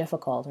more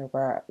difficult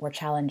or were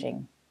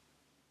challenging?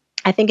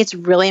 I think it's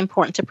really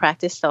important to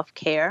practice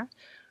self-care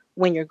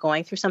when you're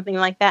going through something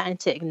like that, and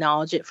to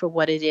acknowledge it for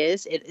what it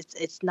is.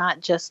 It's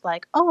not just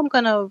I'm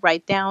going to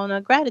write down a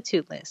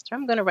gratitude list, or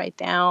I'm going to write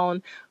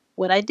down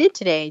what I did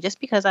today just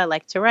because I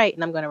like to write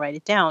and I'm going to write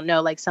it down.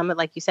 No, like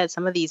you said,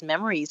 some of these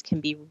memories can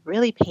be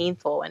really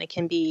painful, and it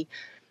can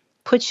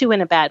put you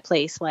in a bad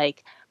place.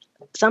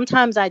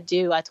 Sometimes I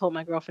told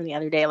my girlfriend the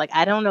other day,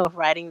 I don't know if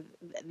writing,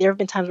 there have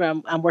been times where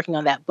I'm working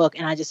on that book,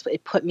 and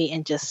it put me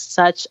in just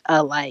such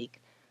a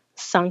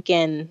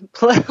sunken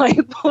place,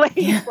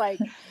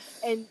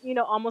 and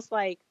almost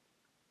like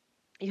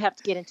you have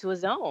to get into a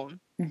zone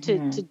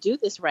to do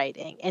this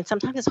writing, and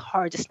sometimes it's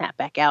hard to snap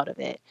back out of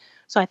it.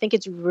 So I think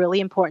it's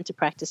really important to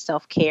practice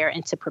self-care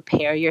and to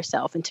prepare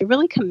yourself and to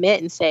really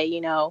commit and say,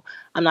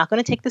 I'm not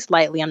going to take this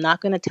lightly. I'm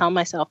not going to tell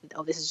myself,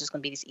 oh, this is just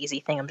going to be this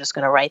easy thing, I'm just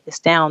going to write this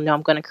down. No,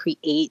 I'm going to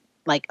create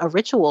a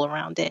ritual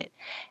around it.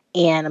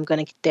 And I'm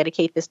going to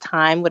dedicate this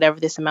time, whatever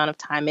this amount of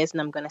time is,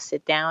 and I'm going to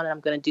sit down and I'm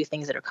going to do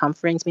things that are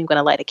comforting to me. I'm going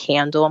to light a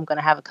candle. I'm going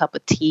to have a cup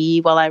of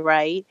tea while I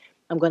write.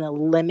 I'm going to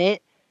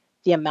limit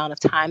the amount of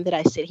time that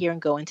I sit here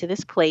and go into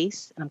this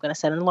place. And I'm going to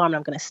set an alarm, and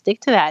I'm going to stick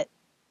to that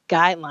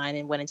guideline.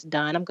 And when it's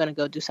done, I'm going to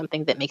go do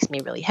something that makes me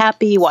really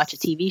happy, watch a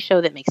TV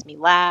show that makes me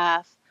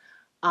laugh.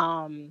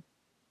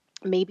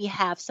 Maybe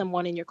have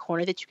someone in your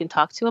corner that you can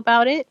talk to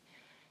about it.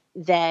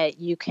 that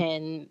you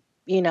can,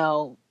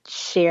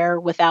 share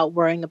without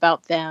worrying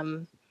about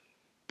them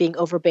being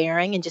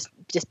overbearing, and just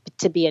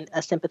to be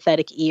a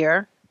sympathetic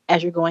ear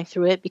as you're going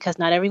through it, because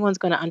not everyone's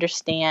going to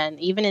understand.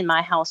 Even in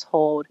my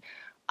household,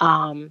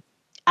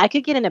 I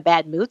could get in a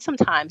bad mood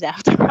sometimes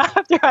after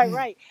I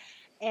write.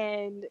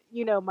 And,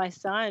 my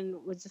son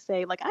would just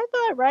say, like, I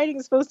thought writing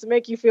is supposed to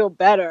make you feel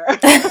better.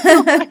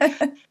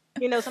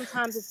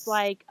 Sometimes it's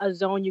like a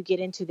zone you get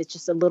into that's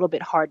just a little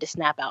bit hard to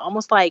snap out,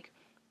 almost like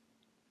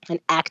an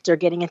actor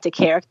getting into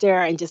character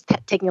and just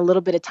taking a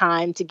little bit of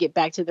time to get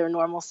back to their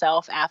normal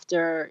self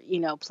after,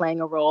 playing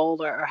a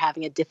role or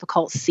having a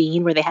difficult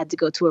scene where they had to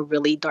go to a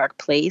really dark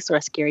place or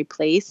a scary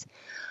place.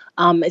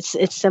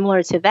 It's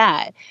similar to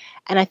that.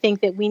 And I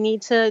think that we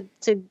need to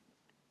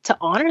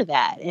honor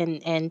that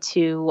and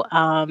to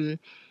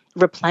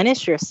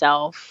replenish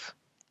yourself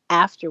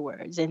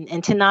afterwards,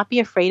 and to not be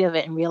afraid of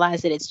it, and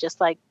realize that it's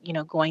just like,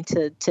 going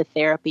to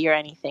therapy or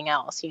anything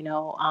else.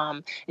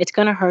 It's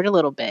going to hurt a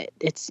little bit.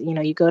 It's,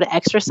 you go to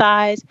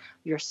exercise,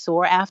 you're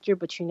sore after,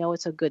 but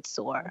it's a good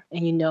sore,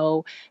 and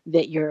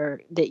that you're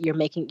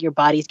making your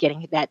body's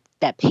getting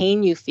that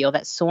pain you feel,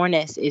 that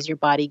soreness is your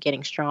body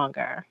getting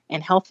stronger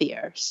and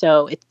healthier.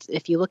 So it's,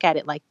 if you look at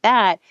it like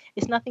that,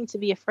 it's nothing to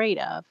be afraid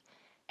of.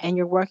 And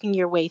you're working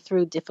your way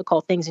through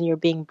difficult things, and you're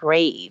being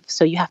brave.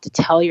 So you have to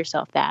tell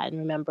yourself that, and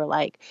remember,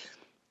 like,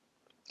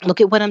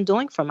 look at what I'm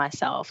doing for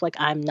myself. Like,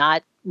 I'm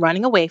not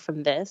running away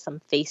from this. I'm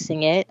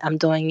facing it. I'm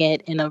doing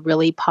it in a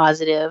really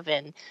positive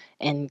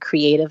and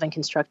creative and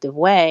constructive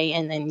way.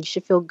 And then you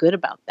should feel good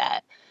about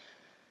that.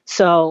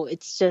 So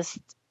it's just,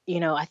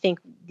 I think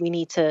we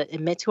need to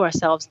admit to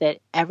ourselves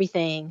that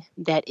everything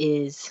that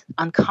is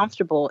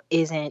uncomfortable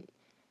isn't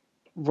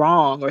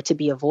wrong or to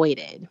be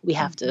avoided. We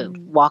have to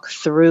walk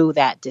through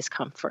that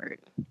discomfort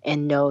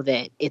and know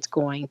that it's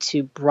going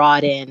to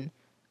broaden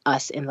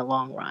us in the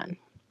long run.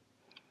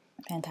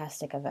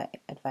 Fantastic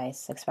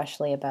advice,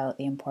 especially about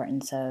the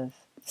importance of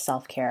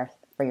self-care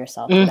for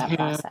yourself through that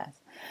process.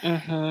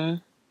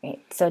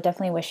 Great. So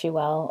definitely wish you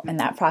well in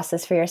that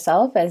process for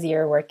yourself as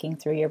you're working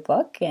through your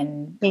book.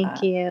 And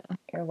thank you.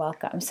 You're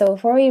welcome. So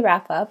before we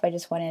wrap up, I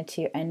just wanted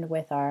to end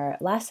with our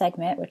last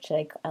segment, which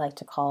I like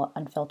to call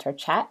Unfiltered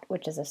Chat,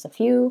 which is just a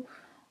few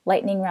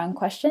lightning round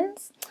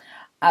questions.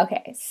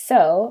 Okay,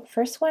 so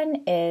first one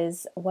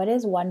is, what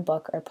is one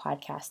book or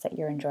podcast that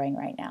you're enjoying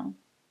right now?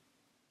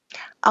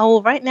 Oh,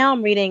 well, right now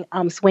I'm reading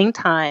Swing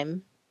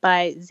Time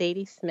by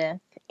Zadie Smith,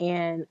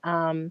 and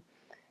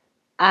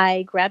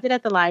I grabbed it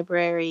at the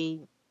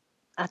library.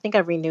 I think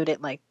I've renewed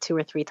it like 2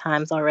 or 3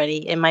 times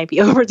already. It might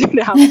be overdue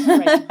now.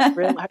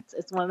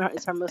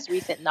 It's her most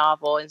recent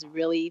novel. It's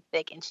really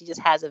thick, and she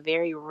just has a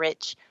very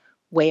rich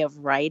way of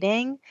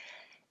writing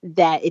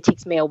that it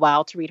takes me a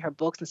while to read her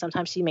books. And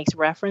sometimes she makes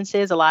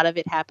references. A lot of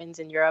it happens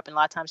in Europe, and a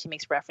lot of times she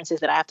makes references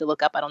that I have to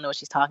look up. I don't know what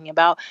she's talking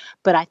about.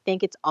 But I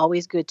think it's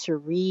always good to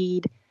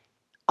read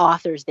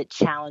authors that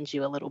challenge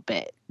you a little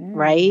bit,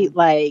 right?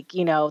 Like,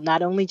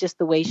 not only just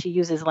the way she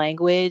uses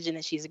language and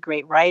that she's a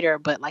great writer,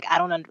 but like I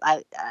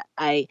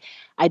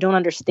don't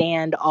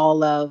understand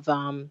all of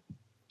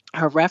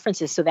her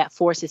references, so that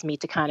forces me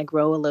to kind of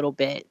grow a little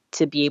bit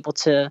to be able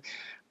to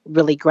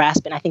really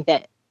grasp it. And I think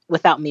that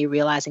without me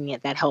realizing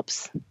it, that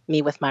helps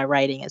me with my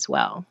writing as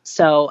well.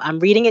 So I'm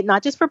reading it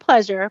not just for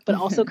pleasure, but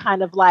also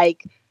kind of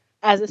like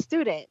as a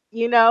student,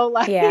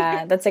 like.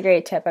 Yeah, that's a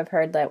great tip. I've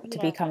heard that to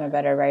become a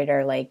better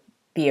writer, like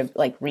be a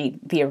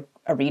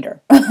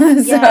reader.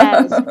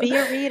 Yes, be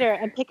a reader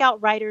and pick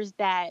out writers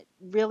that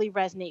really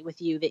resonate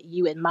with you, that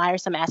you admire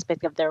some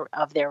aspect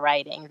of their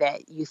writing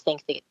that you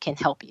think that can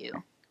help you,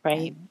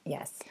 right?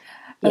 Yes.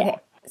 Okay. Yeah.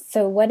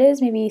 So what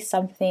is maybe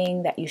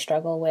something that you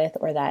struggle with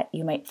or that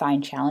you might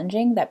find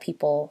challenging that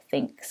people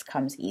think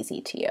comes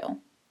easy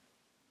to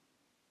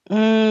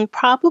you?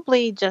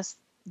 Probably just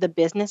the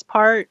business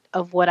part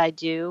of what I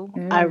do.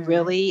 I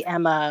really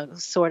am a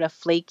sort of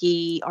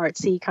flaky,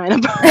 artsy kind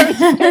of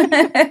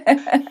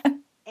person.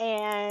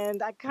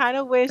 And I kind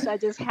of wish I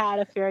just had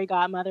a fairy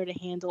godmother to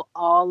handle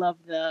all of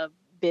the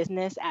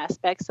business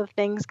aspects of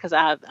things, because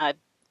I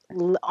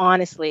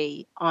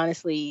honestly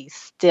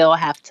still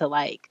have to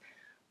like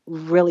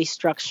really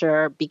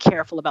be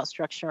careful about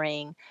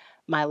structuring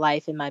my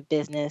life and my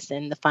business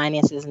and the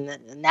finances and the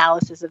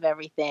analysis of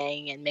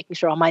everything, and making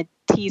sure all my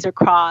T's are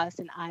crossed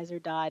and I's are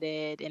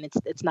dotted. And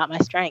it's not my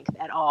strength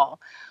at all,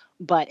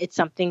 but it's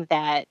something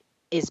that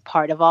is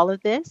part of all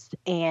of this,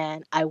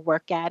 and I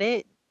work at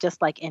it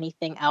just like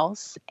anything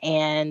else.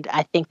 And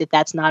I think that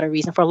that's not a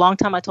reason. For a long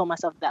time, I told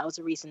myself that was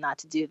a reason not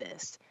to do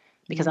this,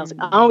 because I was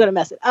like, oh, I'm going to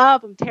mess it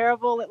up. I'm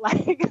terrible at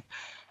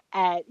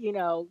at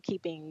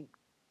keeping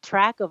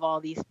track of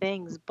all these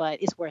things,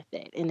 but it's worth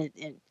it.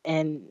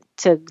 And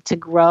to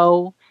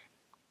grow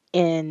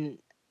in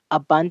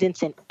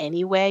abundance in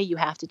any way, you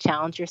have to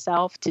challenge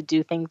yourself to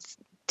do things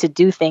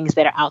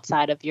that are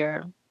outside of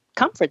your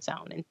comfort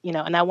zone.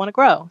 And I want to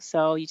grow,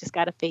 so you just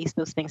got to face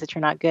those things that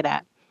you're not good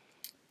at.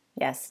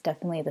 Yes,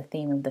 definitely the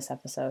theme of this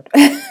episode.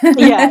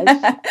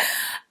 Yes.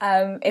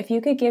 If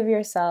you could give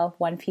yourself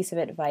one piece of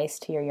advice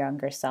to your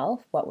younger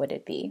self, what would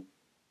it be?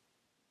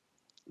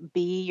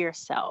 be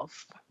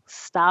yourself.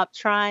 Stop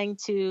trying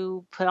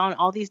to put on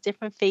all these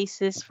different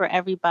faces for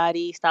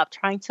everybody. Stop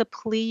trying to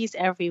please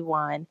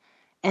everyone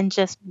and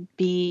just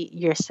be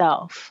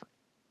yourself.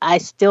 I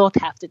still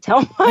have to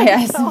tell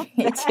Yes, myself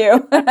me that.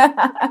 too.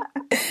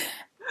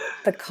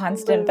 The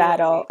constant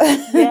battle.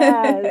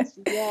 Literally. Yes,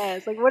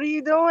 yes. Like, what are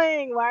you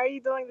doing? Why are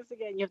you doing this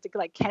again? You have to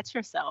like catch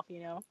yourself,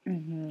 you know?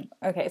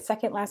 Okay,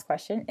 second last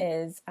question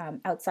is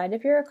outside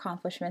of your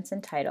accomplishments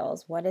and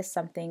titles, what is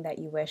something that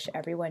you wish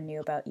everyone knew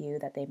about you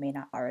that they may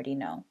not already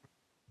know?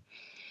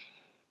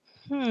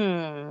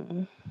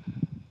 Hmm.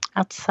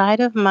 Outside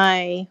of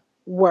my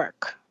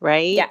work,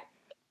 right? Yeah.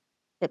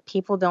 That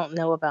people don't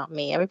know about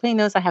me. Everybody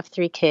knows I have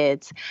 3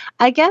 kids.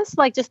 I guess,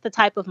 like, just the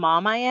type of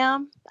mom I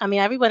am. I mean,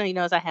 everybody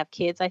knows I have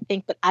kids, I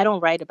think, but I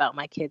don't write about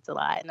my kids a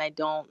lot, and I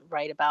don't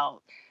write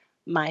about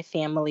my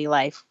family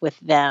life with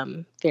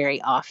them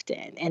very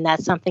often, and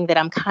that's something that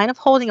I'm kind of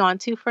holding on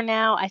to for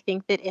now. I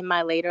think that in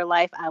my later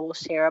life, I will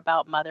share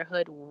about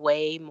motherhood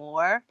way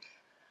more,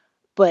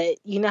 but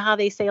you know how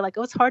they say, like,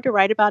 "Oh, it's hard to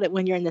write about it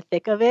when you're in the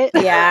thick of it?"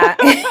 Yeah.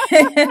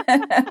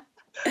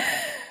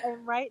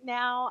 And right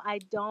now, I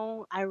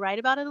write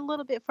about it a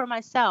little bit for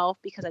myself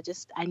because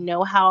I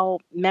know how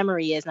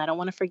memory is and I don't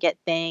want to forget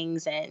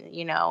things and,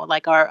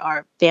 like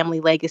our family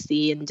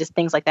legacy and just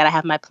things like that. I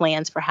have my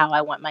plans for how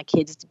I want my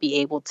kids to be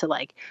able to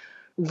like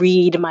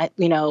read my,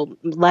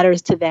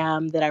 letters to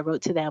them that I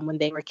wrote to them when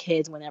they were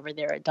kids, whenever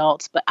they're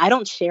adults. But I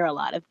don't share a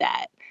lot of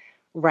that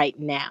right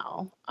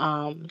now.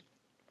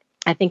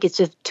 I think it's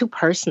just too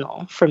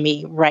personal for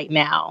me right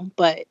now,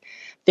 but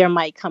there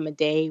might come a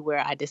day where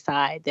I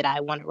decide that I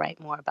want to write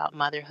more about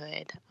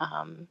motherhood.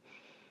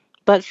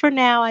 But for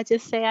now, I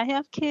just say I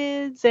have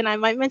kids and I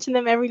might mention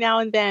them every now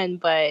and then,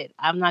 but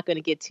I'm not going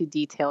to get too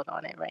detailed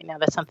on it right now.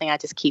 That's something I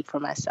just keep for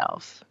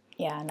myself.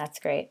 Yeah, and that's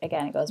great.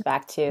 Again, it goes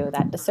back to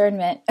that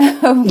discernment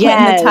of when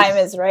the time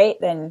Yes, is right,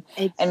 and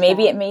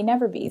maybe it may exactly.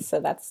 never be. So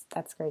that's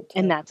great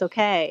And too. that's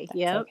okay. That's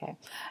Yep. okay.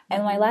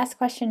 And my hmm last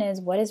question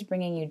is, what is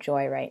bringing you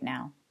joy right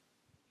now?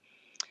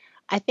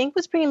 I think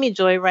what's bringing me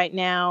joy right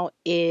now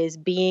is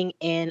being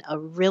in a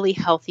really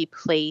healthy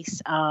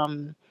place.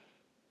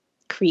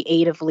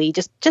 Creatively,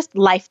 just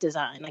life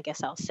design, I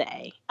guess I'll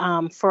say.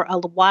 For a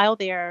while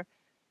there,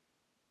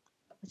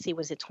 let's see,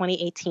 was it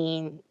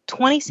 2018?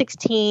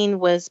 2016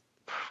 was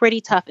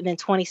pretty tough, and then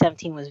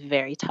 2017 was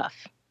very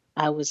tough.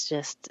 I was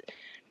just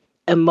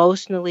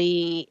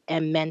emotionally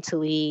and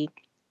mentally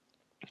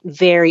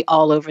very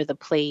all over the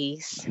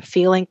place,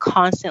 feeling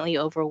constantly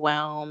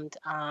overwhelmed,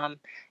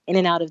 in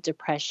and out of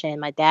depression.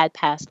 My dad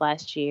passed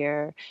last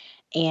year,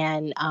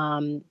 and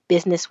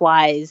business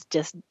wise,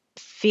 just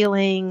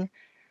feeling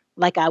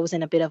like I was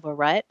in a bit of a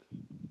rut.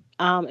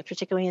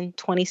 Particularly in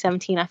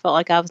 2017, I felt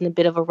like I was in a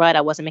bit of a rut.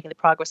 I wasn't making the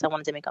progress I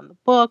wanted to make on the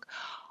book,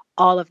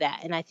 all of that.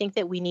 And I think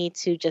that we need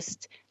to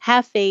just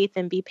have faith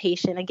and be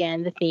patient.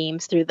 Again, the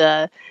themes through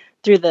the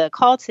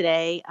call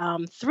today,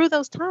 through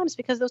those times,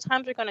 because those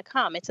times are going to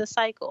come. It's a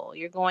cycle.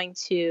 You're going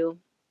to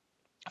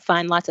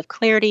find lots of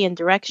clarity and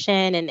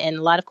direction, and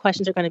a lot of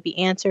questions are going to be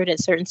answered at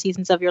certain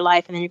seasons of your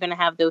life. And then you're going to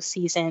have those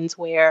seasons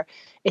where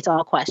it's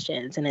all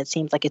questions and it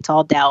seems like it's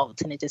all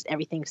doubts and it just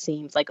everything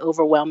seems like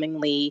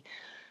overwhelmingly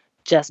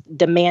just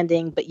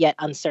demanding but yet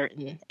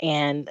uncertain,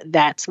 and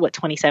that's what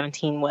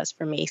 2017 was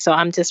for me. So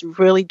I'm just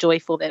really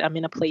joyful that I'm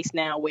in a place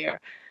now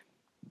where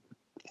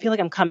I feel like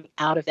I'm coming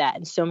out of that,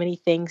 and so many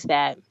things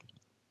that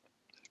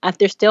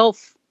there's still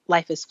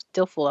life is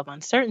still full of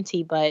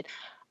uncertainty, but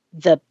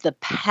the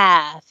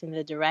path and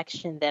the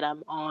direction that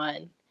I'm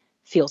on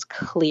feels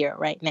clear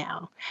right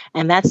now,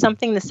 and that's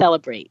something to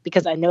celebrate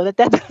because I know that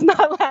that does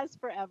not last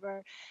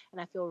forever.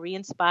 And I feel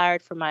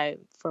re-inspired for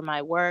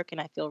my work,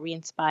 and I feel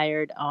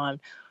re-inspired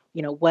on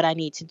what I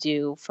need to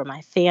do for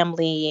my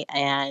family,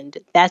 and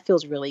that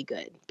feels really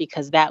good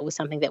because that was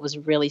something that was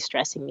really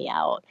stressing me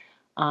out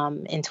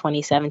in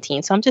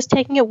 2017. So I'm just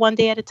taking it one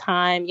day at a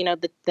time.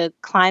 The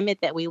climate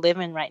that we live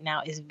in right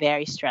now is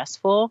very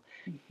stressful,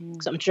 Mm-hmm.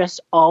 so I'm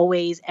just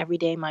always, every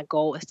day, my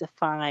goal is to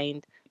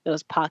find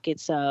those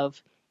pockets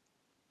of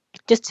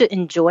just to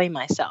enjoy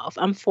myself.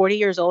 I'm 40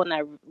 years old, and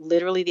I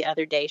literally the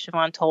other day,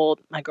 Siobhan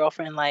told my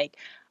girlfriend, like,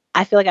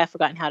 I feel like I've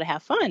forgotten how to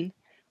have fun.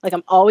 Like,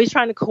 I'm always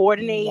trying to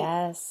coordinate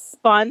Yes.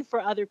 fun for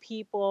other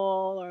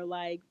people or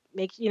like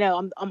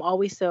I'm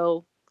always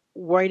so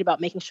worried about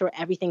making sure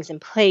everything's in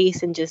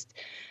place and just,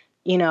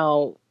 you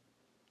know,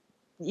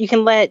 you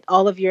can let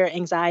all of your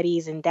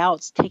anxieties and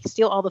doubts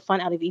steal all the fun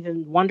out of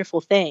even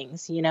wonderful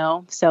things.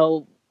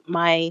 So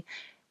my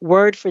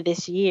word for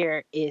this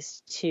year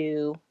is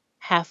to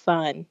have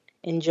fun,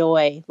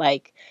 enjoy.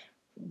 Like,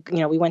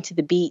 we went to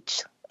the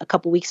beach a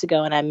couple weeks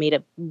ago, and I made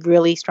a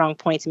really strong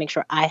point to make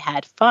sure I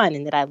had fun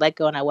and that I let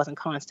go and I wasn't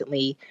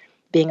constantly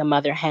being a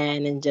mother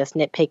hen and just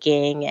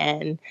nitpicking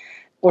and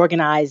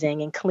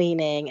organizing and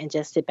cleaning, and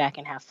just sit back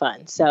and have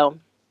fun. So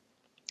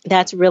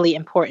that's really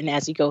important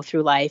as you go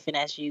through life and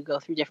as you go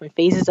through different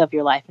phases of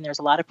your life. And there's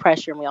a lot of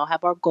pressure, and we all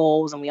have our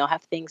goals, and we all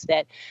have things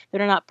that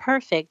are not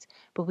perfect,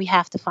 but we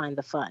have to find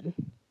the fun,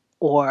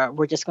 or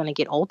we're just going to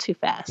get old too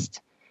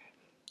fast.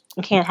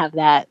 You can't have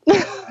that.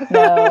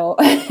 No.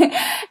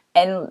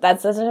 And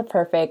that's such a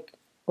perfect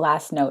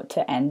last note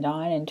to end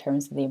on in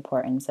terms of the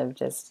importance of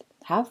just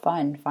have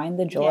fun, find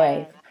the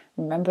joy. Yes.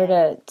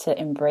 Remember to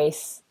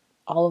embrace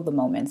all of the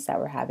moments that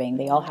we're having.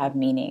 They all have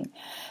meaning.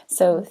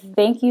 So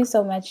thank you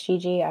so much,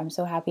 Gigi. I'm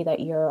so happy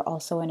that you're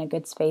also in a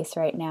good space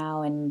right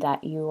now and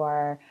that you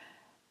are,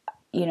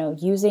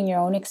 using your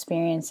own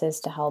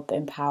experiences to help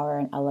empower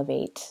and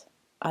elevate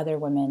other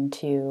women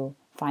to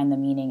find the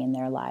meaning in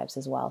their lives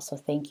as well. So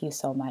thank you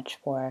so much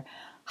for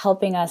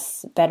helping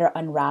us better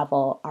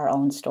unravel our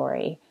own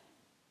story.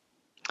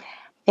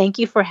 Thank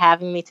you for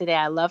having me today.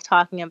 I love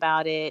talking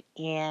about it.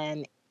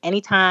 And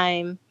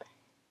anytime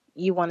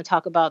you want to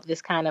talk about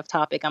this kind of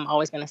topic, I'm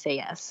always going to say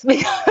yes.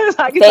 Because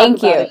I can Thank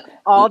talk about you. it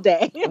all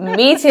day.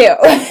 Me too.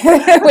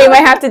 We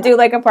might have to do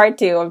like a part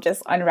 2 of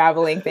just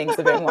unraveling things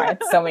a bit more.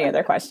 So many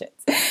other questions.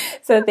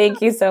 So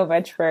thank you so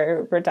much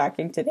for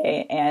talking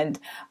today. And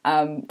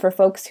for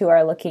folks who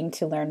are looking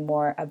to learn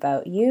more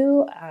about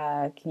you,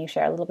 can you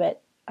share a little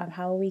bit on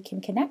how we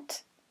can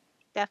connect?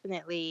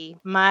 Definitely.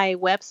 My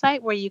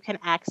website where you can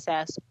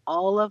access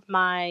all of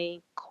my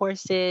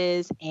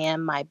courses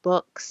and my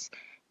books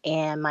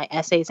and my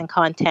essays and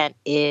content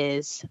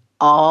is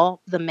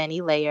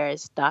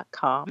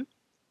allthemanylayers.com.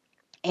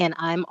 And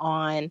I'm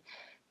on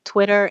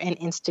Twitter and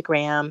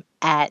Instagram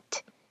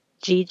at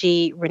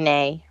Gigi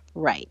Renee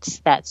Writes.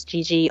 That's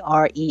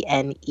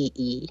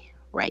GGRENEE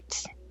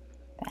Writes.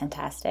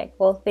 Fantastic.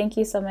 Well, thank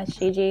you so much,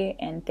 Gigi.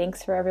 And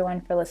thanks for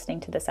everyone for listening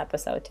to this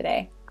episode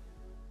today.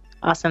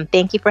 Awesome.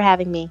 Thank you for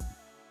having me.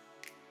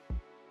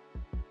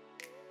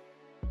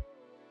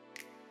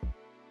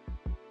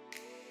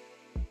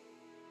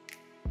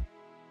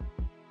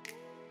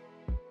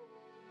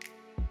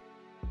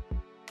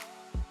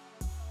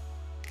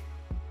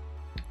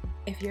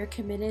 If you're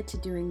committed to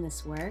doing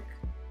this work,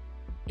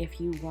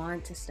 if you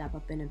want to step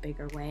up in a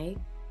bigger way,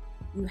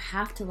 you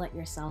have to let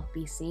yourself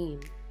be seen.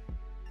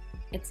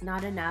 It's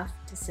not enough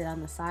to sit on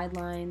the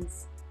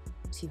sidelines,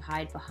 to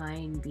hide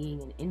behind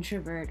being an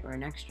introvert or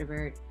an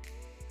extrovert.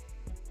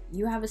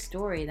 You have a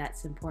story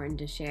that's important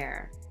to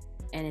share,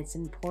 and it's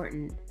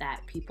important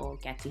that people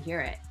get to hear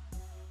it.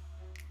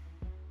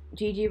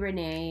 Gigi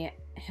Renee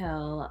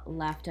Hill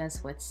left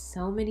us with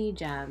so many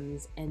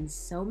gems and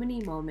so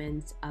many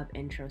moments of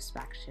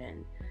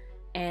introspection.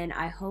 And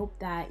I hope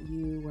that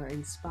you were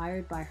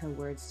inspired by her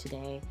words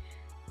today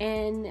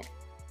and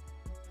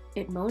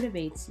it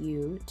motivates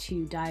you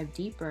to dive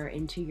deeper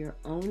into your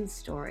own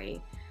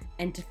story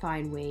and to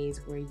find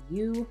ways where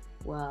you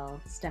will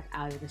step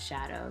out of the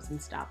shadows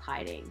and stop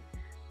hiding.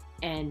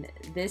 And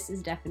this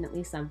is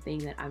definitely something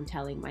that I'm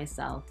telling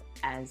myself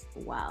as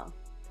well.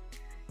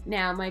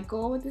 Now, my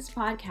goal with this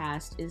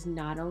podcast is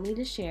not only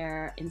to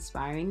share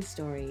inspiring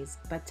stories,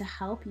 but to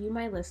help you,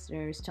 my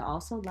listeners, to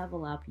also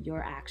level up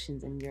your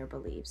actions and your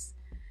beliefs.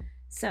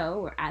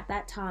 So we're at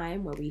that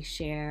time where we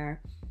share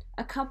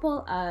a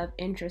couple of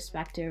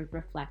introspective,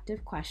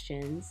 reflective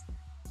questions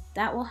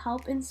that will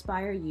help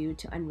inspire you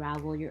to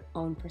unravel your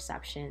own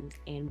perceptions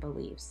and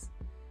beliefs.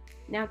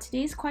 Now,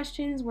 today's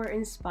questions were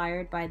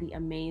inspired by the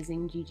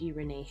amazing Gigi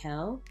Renee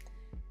Hill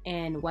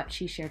and what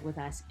she shared with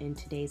us in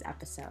today's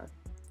episode.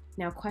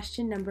 Now,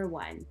 question number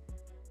 1.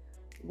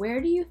 Where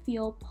do you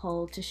feel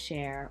pulled to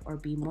share or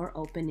be more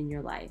open in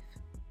your life?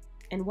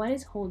 And what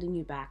is holding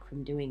you back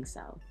from doing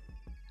so?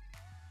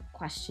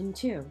 Question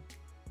 2.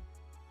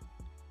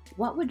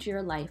 What would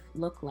your life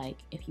look like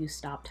if you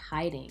stopped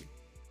hiding?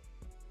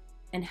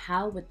 And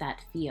how would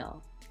that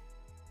feel?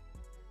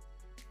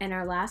 And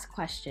our last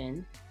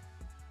question,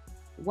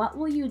 what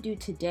will you do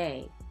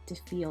today to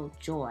feel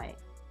joy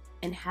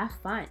and have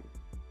fun?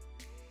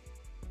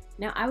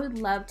 Now, I would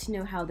love to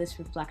know how this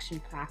reflection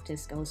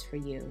practice goes for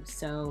you.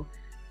 So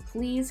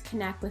please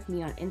connect with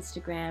me on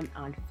Instagram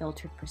on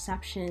Filtered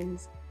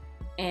Perceptions.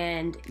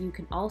 And you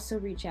can also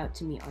reach out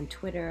to me on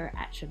Twitter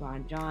at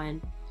Siobhan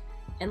John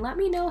and let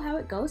me know how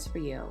it goes for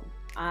you.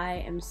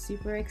 I am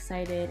super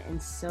excited and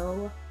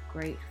so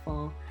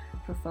grateful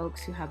for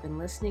folks who have been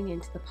listening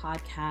into the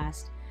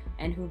podcast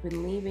and who've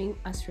been leaving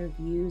us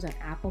reviews on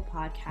Apple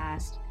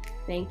Podcast.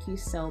 Thank you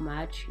so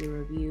much. Your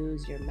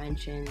reviews, your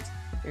mentions,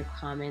 your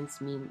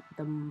comments mean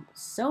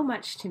so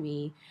much to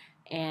me,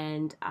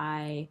 and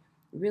I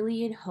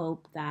really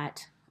hope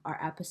that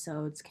our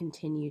episodes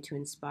continue to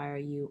inspire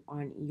you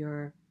on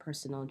your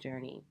personal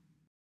journey.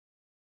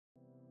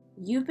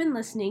 You've been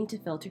listening to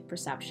Filtered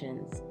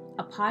Perceptions,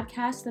 a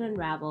podcast that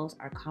unravels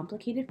our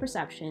complicated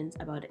perceptions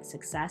about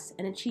success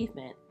and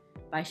achievement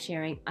by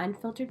sharing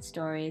unfiltered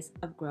stories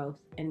of growth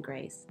and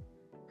grace.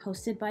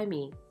 Hosted by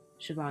me,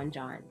 Siobhan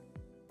John.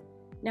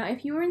 Now,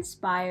 if you were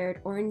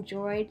inspired or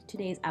enjoyed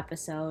today's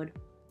episode,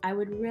 I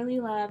would really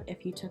love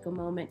if you took a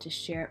moment to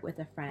share it with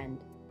a friend.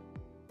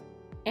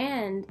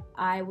 And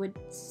I would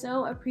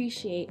so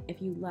appreciate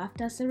if you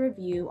left us a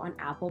review on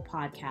Apple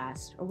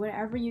Podcasts or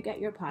wherever you get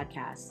your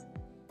podcasts.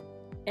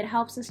 It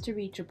helps us to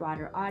reach a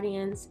broader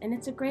audience, and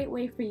it's a great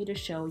way for you to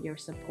show your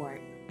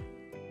support.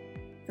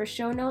 For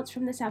show notes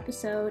from this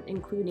episode,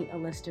 including a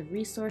list of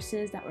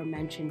resources that were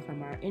mentioned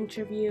from our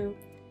interview,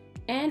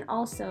 and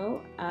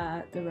also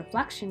the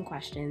reflection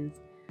questions,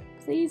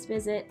 please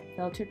visit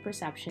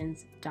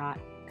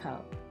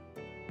filteredperceptions.co.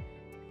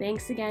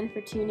 Thanks again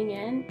for tuning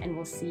in, and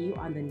we'll see you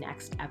on the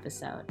next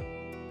episode.